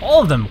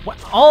 All of them.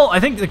 I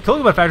think the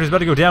Cloaky factory is about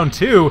to go down,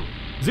 too.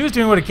 Zeus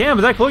doing what it can,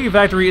 but that Cloaky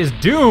factory is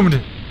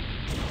doomed.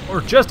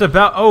 Or just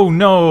about... Oh,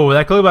 no.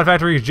 That Cloaky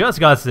factory just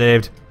got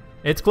saved.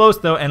 It's close,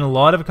 though, and a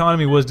lot of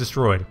economy was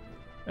destroyed.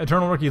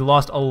 Eternal Rookie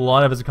lost a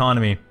lot of his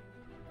economy.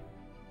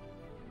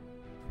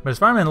 But his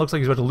fireman looks like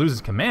he's about to lose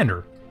his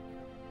commander.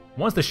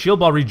 Once the shield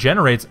ball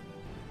regenerates,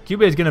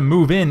 Kyubey is going to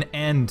move in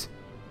and...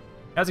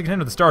 has to contend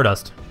with the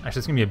Stardust. Actually,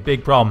 it's going to be a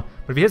big problem.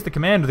 But if he hits the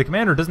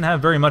commander doesn't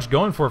have very much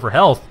going for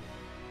health.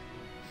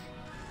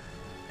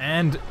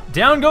 And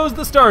down goes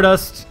the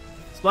Stardust,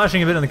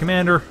 splashing a bit on the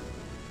commander.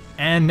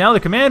 And now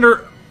the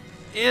commander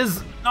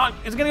is not...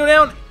 It's going to go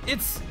down.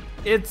 It's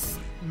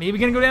maybe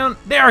going to go down.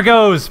 There it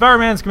goes.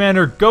 Fireman's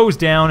commander goes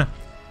down.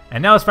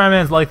 And now his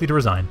fireman's likely to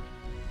resign.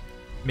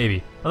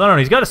 Maybe. Although, no,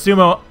 he's got a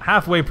sumo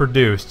halfway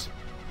produced.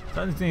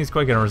 So I don't think he's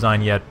quite going to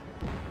resign yet.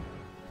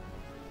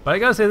 But I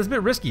gotta say, this is a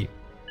bit risky.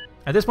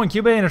 At this point,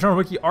 Kyubey and Eternal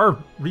Wiki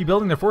are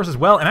rebuilding their forces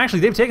well, and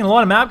actually they've taken a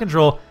lot of map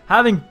control,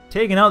 having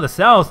taken out the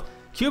south.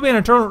 Kyubey and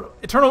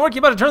Eternal Wiki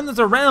about to turn this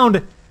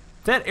around.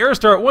 That air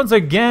start once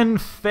again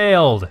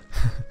failed.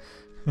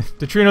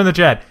 Detrino in the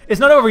chat. It's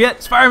not over yet.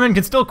 Spireman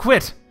can still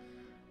quit.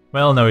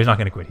 Well, no, he's not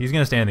going to quit. He's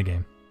going to stay in the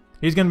game.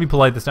 He's going to be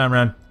polite this time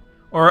around.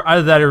 Or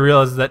either that or he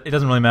realizes that it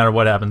doesn't really matter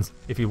what happens,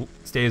 if he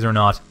stays or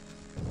not.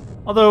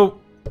 Although,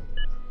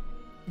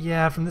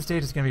 yeah, from this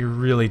stage it's going to be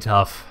really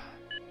tough.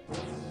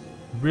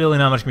 Really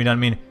not much can be done.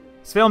 I mean,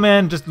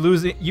 Sfailman just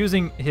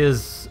using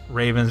his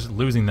Ravens,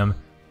 losing them,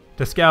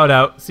 to scout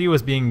out, see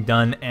what's being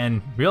done,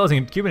 and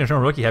realizing Kyubey and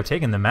Eternal Rookie have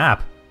taken the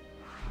map.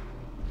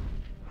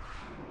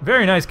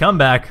 Very nice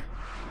comeback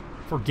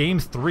for Game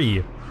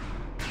 3.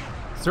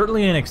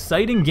 Certainly an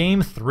exciting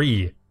Game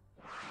 3.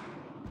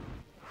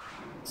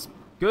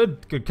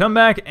 Good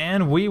comeback,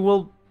 and we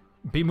will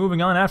be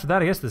moving on after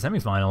that, I guess, to the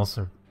semifinals,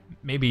 or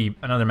maybe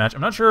another match.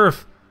 I'm not sure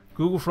if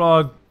Google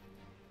Frog,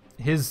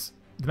 the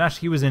match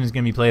he was in is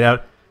going to be played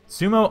out.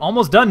 Sumo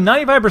almost done,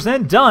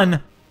 95%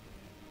 done.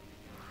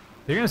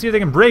 They're going to see if they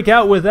can break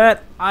out with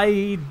that.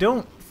 I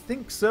don't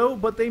think so,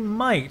 but they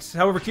might.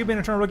 However, Kyubey and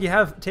Eternal Rookie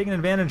have taken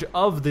advantage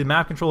of the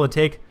map control to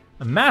take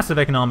a massive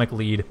economic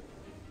lead,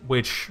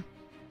 which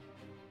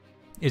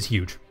is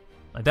huge.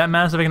 Like, that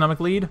massive economic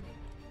lead,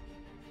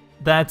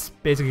 that's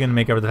basically going to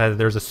make up for the fact that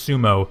there's a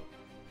sumo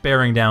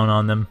bearing down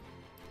on them.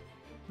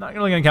 Not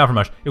really going to count for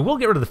much. It will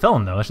get rid of the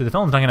Felon, though. Actually, the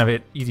Felon's not going to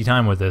have an easy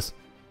time with this.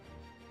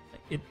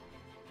 It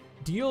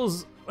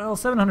deals, well,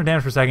 700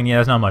 damage per second. Yeah,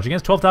 that's not much.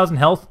 Against 12,000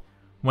 health,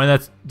 when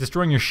that's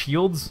destroying your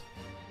shields,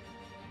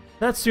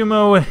 that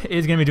sumo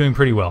is going to be doing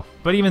pretty well.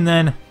 But even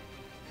then,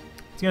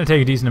 it's going to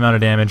take a decent amount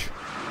of damage.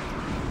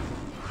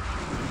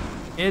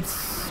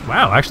 It's,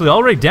 wow, actually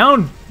already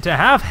down to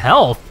half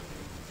health.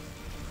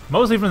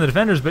 Mostly from the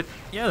defenders, but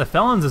yeah, the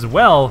Felons as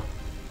well.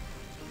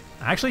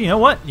 Actually, you know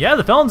what? Yeah,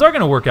 the Felons are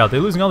going to work out. They're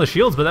losing all the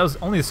shields, but that was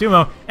only the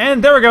sumo.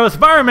 And there we go.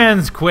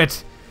 Fireman's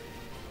quit.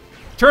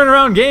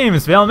 Turnaround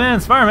games.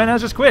 Failman's Fireman has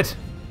just quit.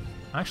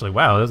 Actually,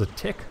 wow, that was a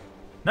tick.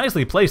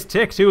 Nicely placed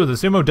tick, too. The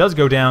sumo does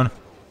go down,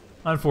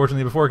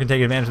 unfortunately, before it can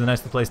take advantage of the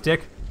nicely placed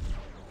tick.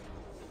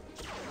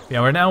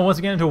 Yeah, we're now once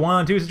again into a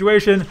 1-on-2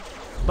 situation.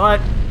 But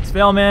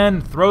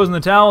Spellman throws in the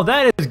towel.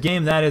 That is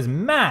game, that is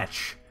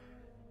match.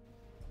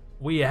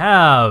 We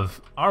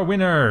have our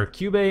winner,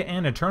 Kyubey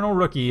and Eternal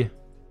Rookie,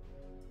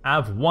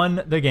 have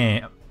won the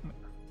game.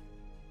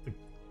 I'm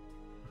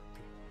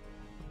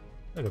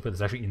gonna put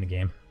this actually in the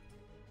game.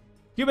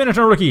 Kyubey and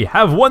Eternal Rookie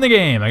have won the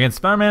game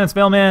against Sfireman and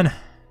sfailman.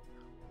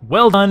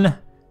 Well done.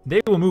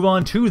 They will move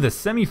on to the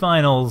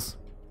semifinals.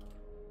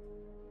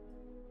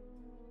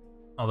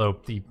 Although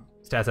the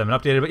stats haven't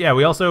updated, but yeah,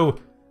 we also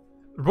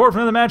report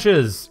from the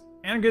matches.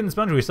 And Good and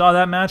Sponge, we saw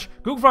that match.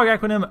 Google Frog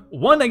Acronym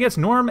won against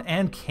Norm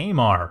and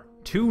Kmar,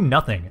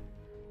 2-0.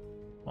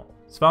 Well,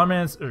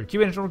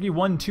 Kyubey and Rookie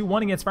won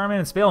 2-1 against Fireman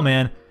and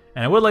sfailman.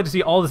 And I would like to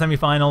see all the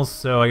semifinals,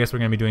 so I guess we're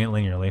going to be doing it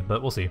linearly,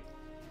 but we'll see.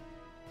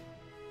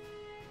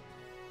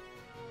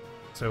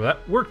 So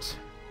that worked.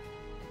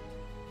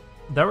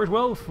 That worked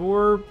well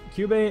for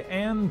Kyubey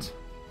and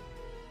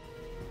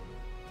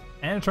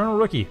Eternal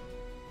Rookie.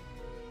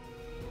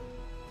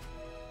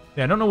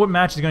 Yeah, I don't know what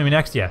match is going to be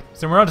next yet.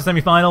 So we're on to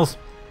semifinals.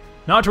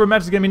 Not sure what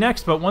match is going to be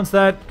next, but once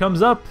that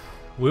comes up,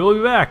 we will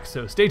be back,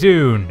 so stay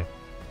tuned.